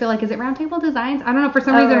always feel like, is it Round Table Designs? I don't know, for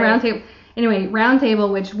some reason. Right. Round Table. Anyway, Round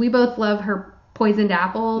Table, which we both love her poisoned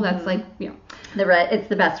apple. That's like, the red. It's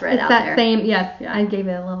the best red out there. It's that same. Yes, yeah. I gave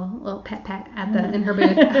it a little pet at in her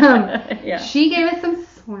booth. She gave us some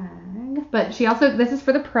swag, but she also, this is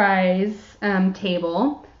for the prize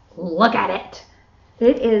table. Look at it.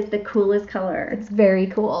 It is the coolest color. It's very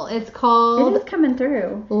cool. It's called. It is coming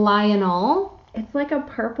through. Lionel. It's like a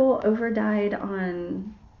purple overdyed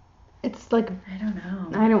on. It's like I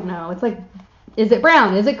don't know. It's like Is it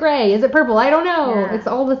brown? Is it gray? Is it purple? I don't know. Yeah. It's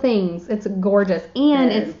all the things. It's gorgeous. And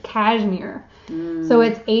it's cashmere. So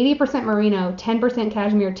it's 80% merino, 10%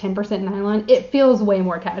 cashmere, 10% nylon. It feels way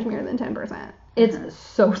more cashmere than 10%. It's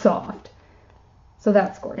so soft. So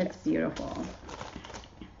that's gorgeous. It's beautiful.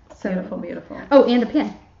 So Beautiful, beautiful. Oh, and a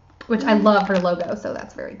pin, which I love her logo, so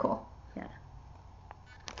that's very cool. Yeah.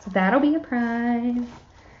 So that'll be a prize.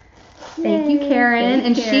 Thank Yay. you, Karen. Thanks,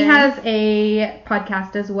 And Karen. she has a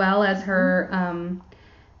podcast as well as her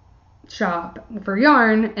shop for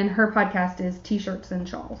yarn, and her podcast is T-shirts and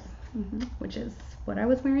Shawls, which is what I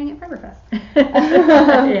was wearing at Fiberfest.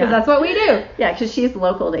 Because that's what we do. Yeah, because she's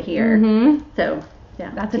local to here. So,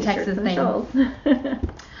 yeah. That's a T-shirts Texas and thing. shawls.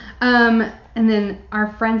 And then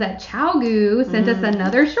our friends at Chowgoo sent us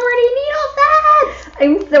another shorty needle set.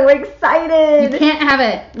 I'm so excited. You can't have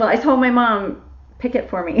it. Well, I told my mom, pick it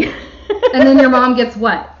for me. And then your mom gets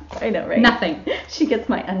what? I know, right? Nothing. She gets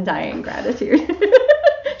my undying gratitude.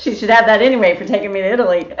 She should have that anyway for taking me to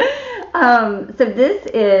Italy. So this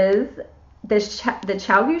is the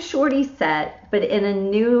Chowgoo Shorty set, but in a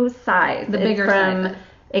new size. The bigger size.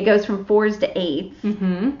 It goes from 4s to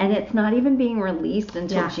 8s, And it's not even being released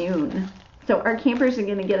until June. So our campers are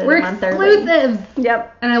going to get it we're a month early. exclusives.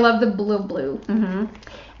 Yep. And I love the blue. And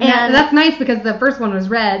And that's nice because the first one was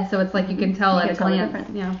red, so it's like you can tell You at can a tell the glance.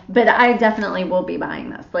 difference. Yeah. But I definitely will be buying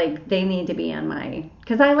this. Like, they need to be on my...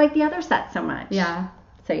 Because I like the other set so much. Yeah.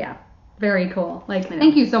 So, yeah. Very cool. Like, I know.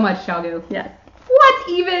 thank you so much, Chowgoo. Yes. What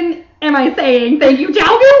even am I saying? Thank you,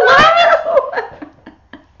 Chowgoo. What?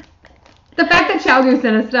 The fact that Chowgoo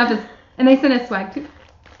sent us stuff is, and they sent us swag too.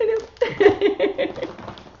 I know.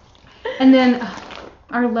 And then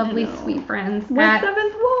our lovely sweet friends West at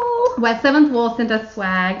 7th Wool. West 7th Wool sent us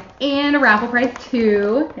swag and a raffle prize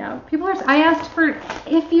too. Yeah. People are. I asked for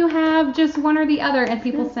if you have just one or the other, and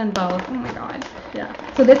people send both. Oh my god. Yeah.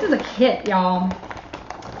 So this is a kit, y'all.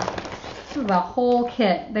 This is a whole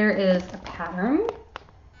kit. There is a pattern.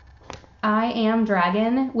 I Am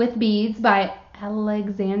Dragon with Beads by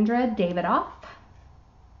Alexandra Davidoff.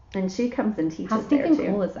 And she comes and teaches How there, stinking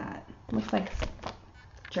too. cool is that? Looks like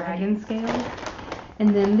dragon scale.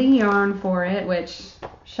 And then the yarn for it, which,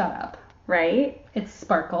 shut up. Right? It's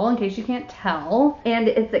sparkle, in case you can't tell. And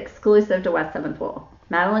it's exclusive to West 7th Wool.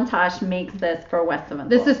 Madeline Tosh makes this for West 7th Wool.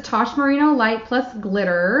 This is Tosh Merino Light plus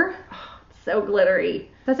glitter. so glittery.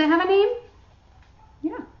 Does it have a name?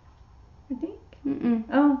 Yeah. I think. Mm-mm.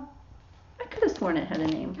 Oh. I could have sworn it had a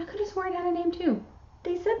name. I could have sworn it had a name too.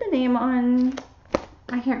 They said the name on...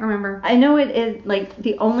 I can't remember. I know it is, like,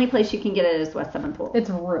 the only place you can get it is West 7th Wool. It's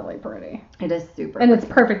really pretty. It is super And pretty.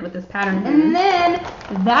 it's perfect with this pattern. And then,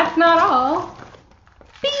 that's not all.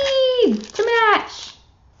 Beads to match.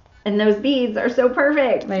 And those beads are so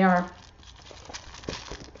perfect. They are.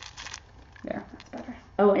 There, that's better.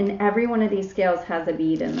 Oh, and every one of these scales has a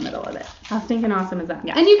bead in the middle of it. How stinking awesome is that?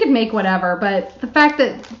 Yeah. And you could make whatever, but the fact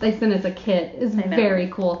that they sent us a kit is I know. very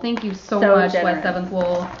cool. Thank you so So much, generous. West 7th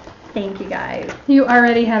Wool. Thank you, guys. You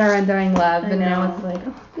already had our undying love, I and now know. it's like,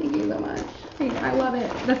 oh, thank you so much. I love it.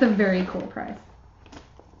 That's a very cool prize.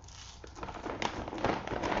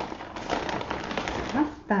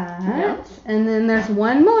 That's that. Yep. And then there's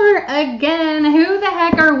one more. Again, who the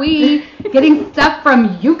heck are we getting stuff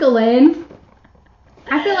from Eucalyptus?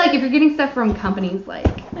 I feel like if you're getting stuff from companies, like,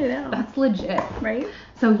 I know. that's legit. Right?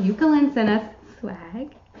 So Eucalyptus sent us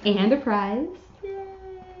swag and a prize Yay.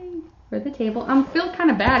 for the table. I feel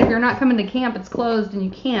kind of bad if you're not coming to camp. It's closed and you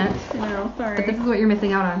can't. I know, sorry. But this is what you're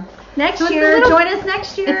missing out on. Next So it's a year, little- join us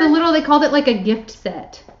next year. It's a little, they called it like a gift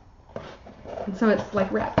set. And so it's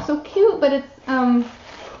like wrapped so cute, but it's, I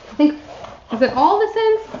think, is it all the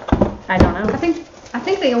scents? I don't know. I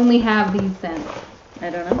think they only have these scents. I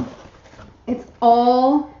don't know. It's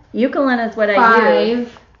all Eucalyptus is what I use,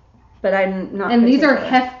 5. but I'm not. And these are particular.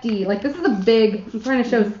 hefty. Like, this is a big, I'm trying to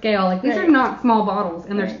show scale. Like, these are Right. not small bottles,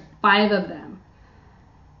 and there's Right. 5 of them.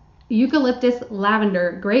 Eucalyptus,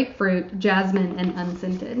 lavender, grapefruit, jasmine, and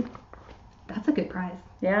unscented. That's a good prize.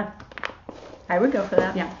 Yeah. I would go for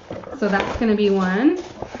that. Yeah. So that's going to be one.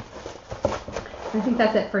 I think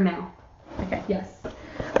that's it for now. Okay. Yes.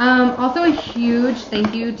 Also, a huge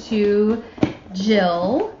thank you to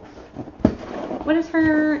Jill. What is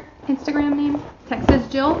her Instagram name? Texas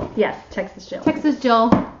Jill? Yes, Texas Jill. Texas Jill.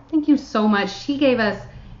 Thank you so much. She gave us,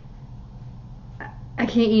 I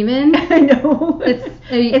can't even. I know.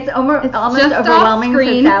 It's almost just off overwhelming for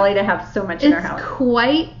screen. Sally to have so much in her It's house.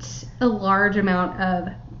 quite a large amount of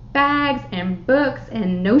bags and books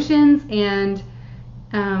and notions, and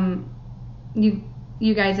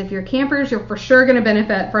you guys, if you're campers, you're for sure going to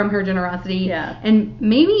benefit from her generosity. Yeah. And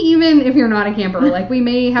maybe even if you're not a camper, like, we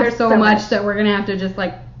may have There's so so much much. that we're going to have to just,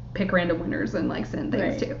 like, pick random winners and like send things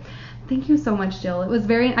Right. to. Thank you so much, Jill. It was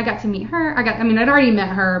I got to meet her. I'd already met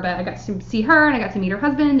her, but I got to see her and I got to meet her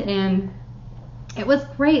husband, and it was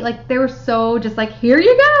great. Like, they were so just like, here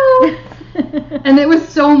you go. And it was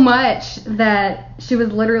so much that she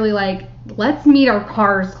was literally like, let's meet our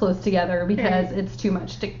cars close together because Right. it's too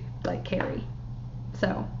much to like carry.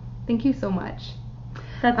 So thank you so much.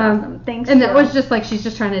 That's awesome. Thanks. And Jill. that was just like, she's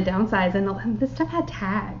just trying to downsize, and this stuff had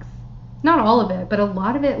tags. Not all of it, but a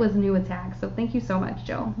lot of it was new with tags. So thank you so much,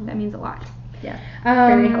 Jill. Mm-hmm. That means a lot. Yeah.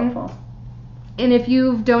 Very helpful. And if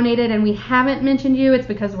you've donated and we haven't mentioned you, it's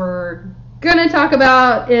because we're gonna talk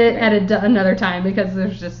about it at another time, because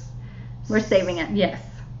We're saving it. Yes.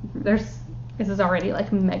 This is already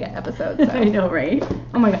like mega episode. So. I know, right?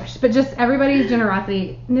 Oh my gosh. But just everybody's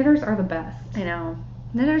generosity. Knitters are the best. I know.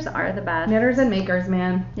 Knitters are the best. Knitters and makers,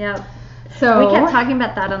 man. Yep. So We kept talking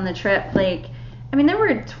about that on the trip. Like, I mean, there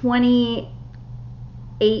were 28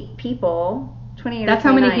 people. 28 that's or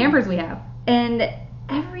how many 29. campers we have. And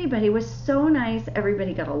everybody was so nice.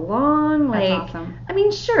 Everybody got along. Like, That's awesome. I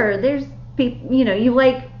mean, sure, there's people,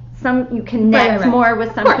 you connect Right. more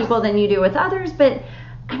with some course. people than you do with others. But,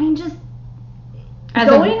 I mean, just As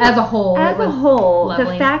a whole, As it a was whole, lovely.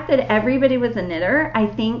 the fact that everybody was a knitter, I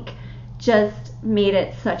think, just made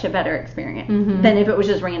it such a better experience Mhm. than if it was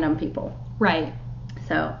just random people. Right.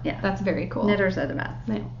 So, yeah. That's very cool. Knitters are the best.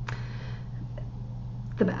 Yeah.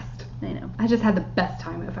 The best. I know. I just had the best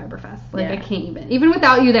time at Fiberfest. Like, Yeah. I can't even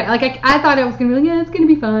without you there. Like, I thought it was gonna be like, yeah, it's gonna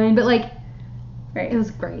be fine, but like, Right. it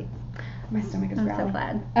was great. My stomach is I'm so growling.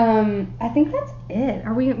 glad. I think that's it.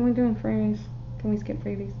 Are we doing freebies? Can we skip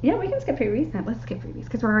freebies? Yeah, we can skip freebies. Yeah, let's skip freebies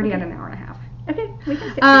because we're already at an hour and a half. Okay, we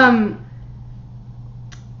can skip freebies.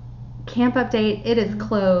 Camp update. It is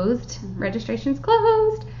closed. Registration's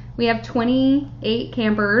closed. We have 28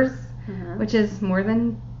 campers, which is more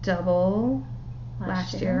than double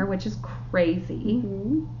last year, which is crazy.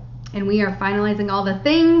 Mhm. And we are finalizing all the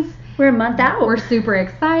things. We're a month out. We're super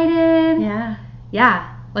excited. Yeah. Yeah.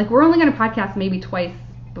 Like, we're only going to podcast maybe twice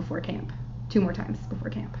before camp. 2 more times before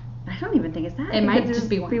camp. I don't even think it's that. It might Because just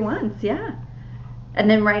be it'll once. yeah. And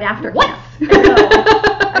then right after What? camp.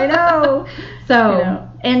 I know. So,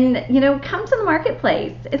 And, come to the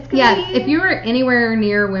marketplace. It's going to yes, be... if you're anywhere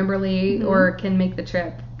near Wimberley or can make the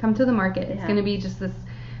trip, come to the market. It's Yeah. going to be just this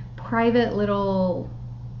private little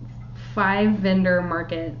 5-vendor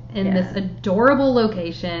market in this adorable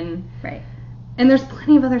location. Right. And there's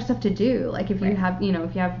plenty of other stuff to do. Like, if you Right. have,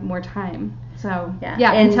 if you have more time. So,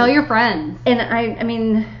 Yeah. and tell your friends. And I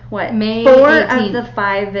mean, what? May 4 18th. of the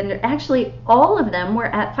 5 vendors, actually, all of them were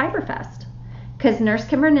at Fiberfest. Because Nurse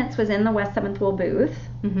Kimber Knits was in the West 7th Wool booth.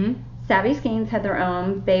 Mm-hmm. Savvy Skeins had their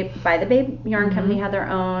own. Babe by the Babe Yarn Company had their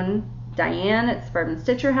own. Diane at Suburban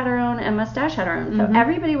Stitcher had her own. And Mustache had her own. So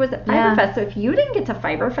everybody was at Yeah. Fiberfest. So if you didn't get to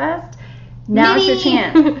Fiberfest, now's your Mini-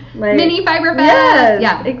 chance. Like, Mini Fiberfest. Yes,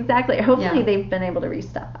 Yeah. exactly. Hopefully Yeah. they've been able to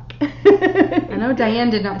restock. I know Diane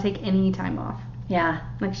did not take any time off. Yeah.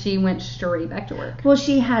 Like, she went straight back to work. Well,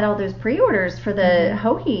 she had all those pre-orders for the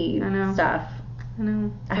Hohi I know. stuff. I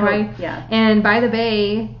know. I So hope, yeah. And by the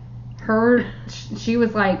Bay, she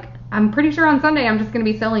was like, I'm pretty sure on Sunday I'm just going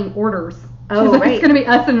to be selling orders. Oh, She's like, right. It's going to be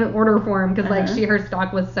us in an order form because like Uh-huh. her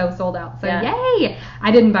stock was so sold out. So Yeah. yay!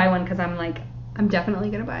 I didn't buy one because I'm like, I'm definitely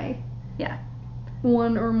going to buy Yeah.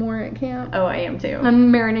 one or more at camp. Oh, I am too.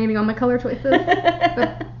 I'm marinating on my color choices.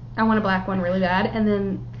 But I want a black one really bad and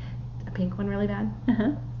then a pink one really bad.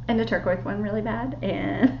 Uh-huh. And a turquoise one really bad.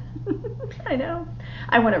 And I know.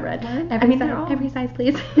 I want a red one. They're all... Every size,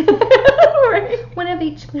 please. right. One of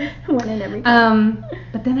each, please. One in every.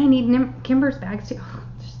 But then I need Kimber's bags too.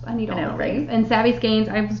 I need all I know, the right? things. And Savvy Skeins,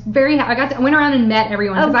 I was very happy. I went around and met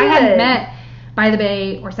everyone Oh, because I hadn't good. met By the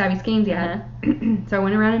Bay or Savvy Skeins yet. So I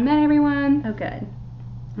went around and met everyone. Oh, good.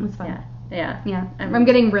 It was fun. Yeah. Yeah. Yeah. I'm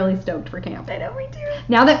getting really stoked for camp. I know, me too.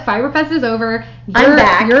 Now that Fiberfest is over, I'm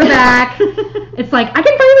back. You're back. It's like, I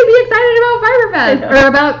can finally be excited about Fiberfest or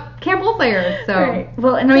about Camp Wool Slayers. So, Right.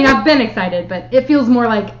 Well, and I mean, I've been excited, but it feels more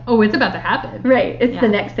like, oh, it's about to happen. Right. It's Yeah. the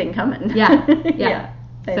next thing coming. Yeah. Yeah.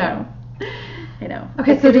 I So. know. I know.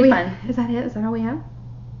 Okay, It's so gonna be fun. is that it? Is that all we have?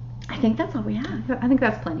 I think that's all we have. I think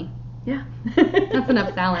that's plenty. Yeah. That's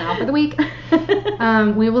enough selling out for the week.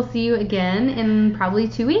 We will see you again in probably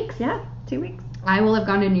 2 weeks. Yeah. 2 weeks. I will have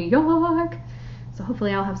gone to New York, so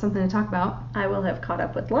hopefully I'll have something to talk about. I will have caught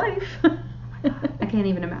up with life. I can't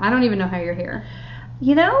even imagine. I don't even know how you're here.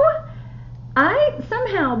 You know, I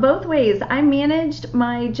somehow, both ways, I managed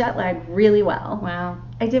my jet lag really well. Wow.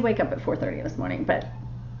 I did wake up at 4:30 this morning, but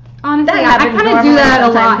Honestly, That I happens kind of do normally that a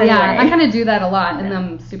lot. sometimes Yeah, anyway. I kind of do that a lot, and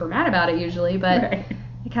I'm super mad about it usually, but Right.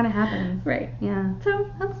 it kind of happens. Right. Yeah. So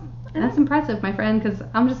That's impressive, my friend, because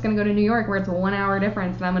I'm just going to go to New York where it's a 1 hour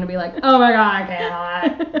difference, and I'm going to be like, oh my God, I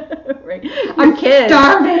cannot. Right. I'm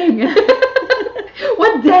starving.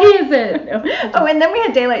 What day is it? No. Oh, and then we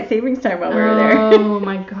had daylight savings time while we were there. Oh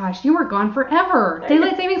my gosh, you were gone forever.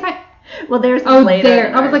 Daylight savings time? Well, there's later.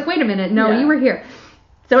 There. I was like, wait a minute. No, you were here.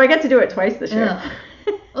 So I got to do it twice this year.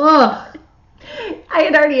 Ugh. I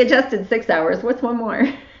had already adjusted 6 hours. What's one more?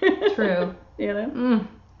 True. You know?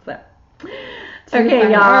 So. Too Okay,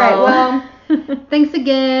 funny. y'all. All right, well, thanks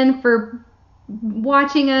again for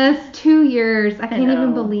watching us. 2 years. I can't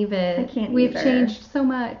even believe it. I can't We've either. changed so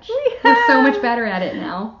much. We're so much better at it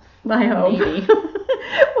now. I hope. Maybe.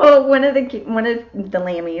 Well, one of the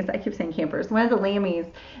lammies, I keep saying campers, one of the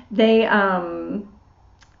lammies,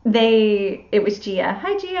 it was Gia.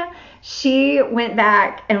 Hi, Gia. She went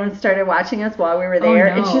back and started watching us while we were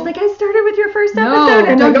there. Oh, no. And she's like, I started with your first No, episode.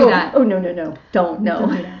 And don't I go, do that. Oh, no. Don't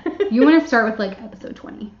do that. You want to start with like episode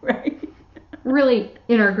 20. Right. Really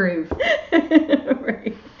in our groove.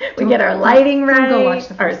 Right. We get our lighting right. Go watch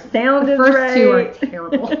the first, our sound the is first right. 2 are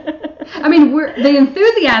terrible. I mean, the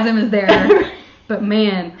enthusiasm is there, but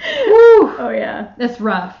man, whew, oh yeah, that's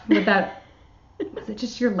rough. With that, was it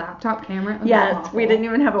just your laptop camera? Yes, we didn't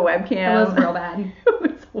even have a webcam. It was real bad. It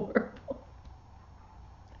was horrible.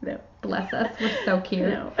 No. Bless us, we're so cute.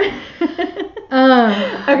 No.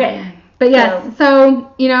 Okay. But yes,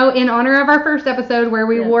 so, in honor of our first episode where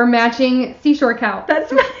we wore matching seashore cow.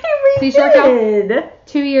 That's right, we seashore did. Cow.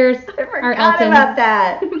 2 years. I forgot about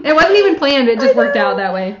that. It wasn't even planned. It just worked out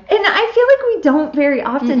that way. And I feel like we don't very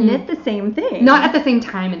often knit the same thing. Not at the same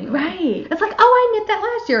time anyway. Right. It's like, oh, I knit that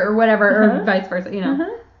last year or whatever, or vice versa,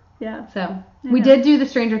 Yeah. So, we did do the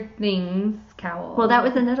Stranger Things cowl. Well, that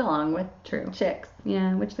was a knit along with True. Chicks.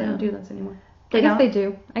 Yeah, which they don't do those anymore. I guess they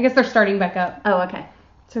do. I guess they're starting back up. Oh, okay.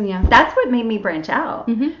 So, yeah. That's what made me branch out.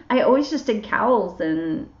 Mm-hmm. I always just did cowls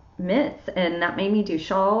and mitts, and that made me do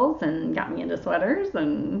shawls and got me into sweaters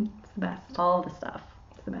and It's the best. all the stuff.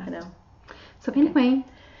 It's the best. I know. So, anyway.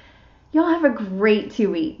 Y'all have a great 2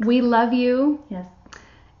 weeks. We love you. Yes.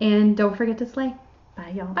 And don't forget to slay.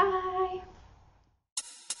 Bye, y'all. Bye.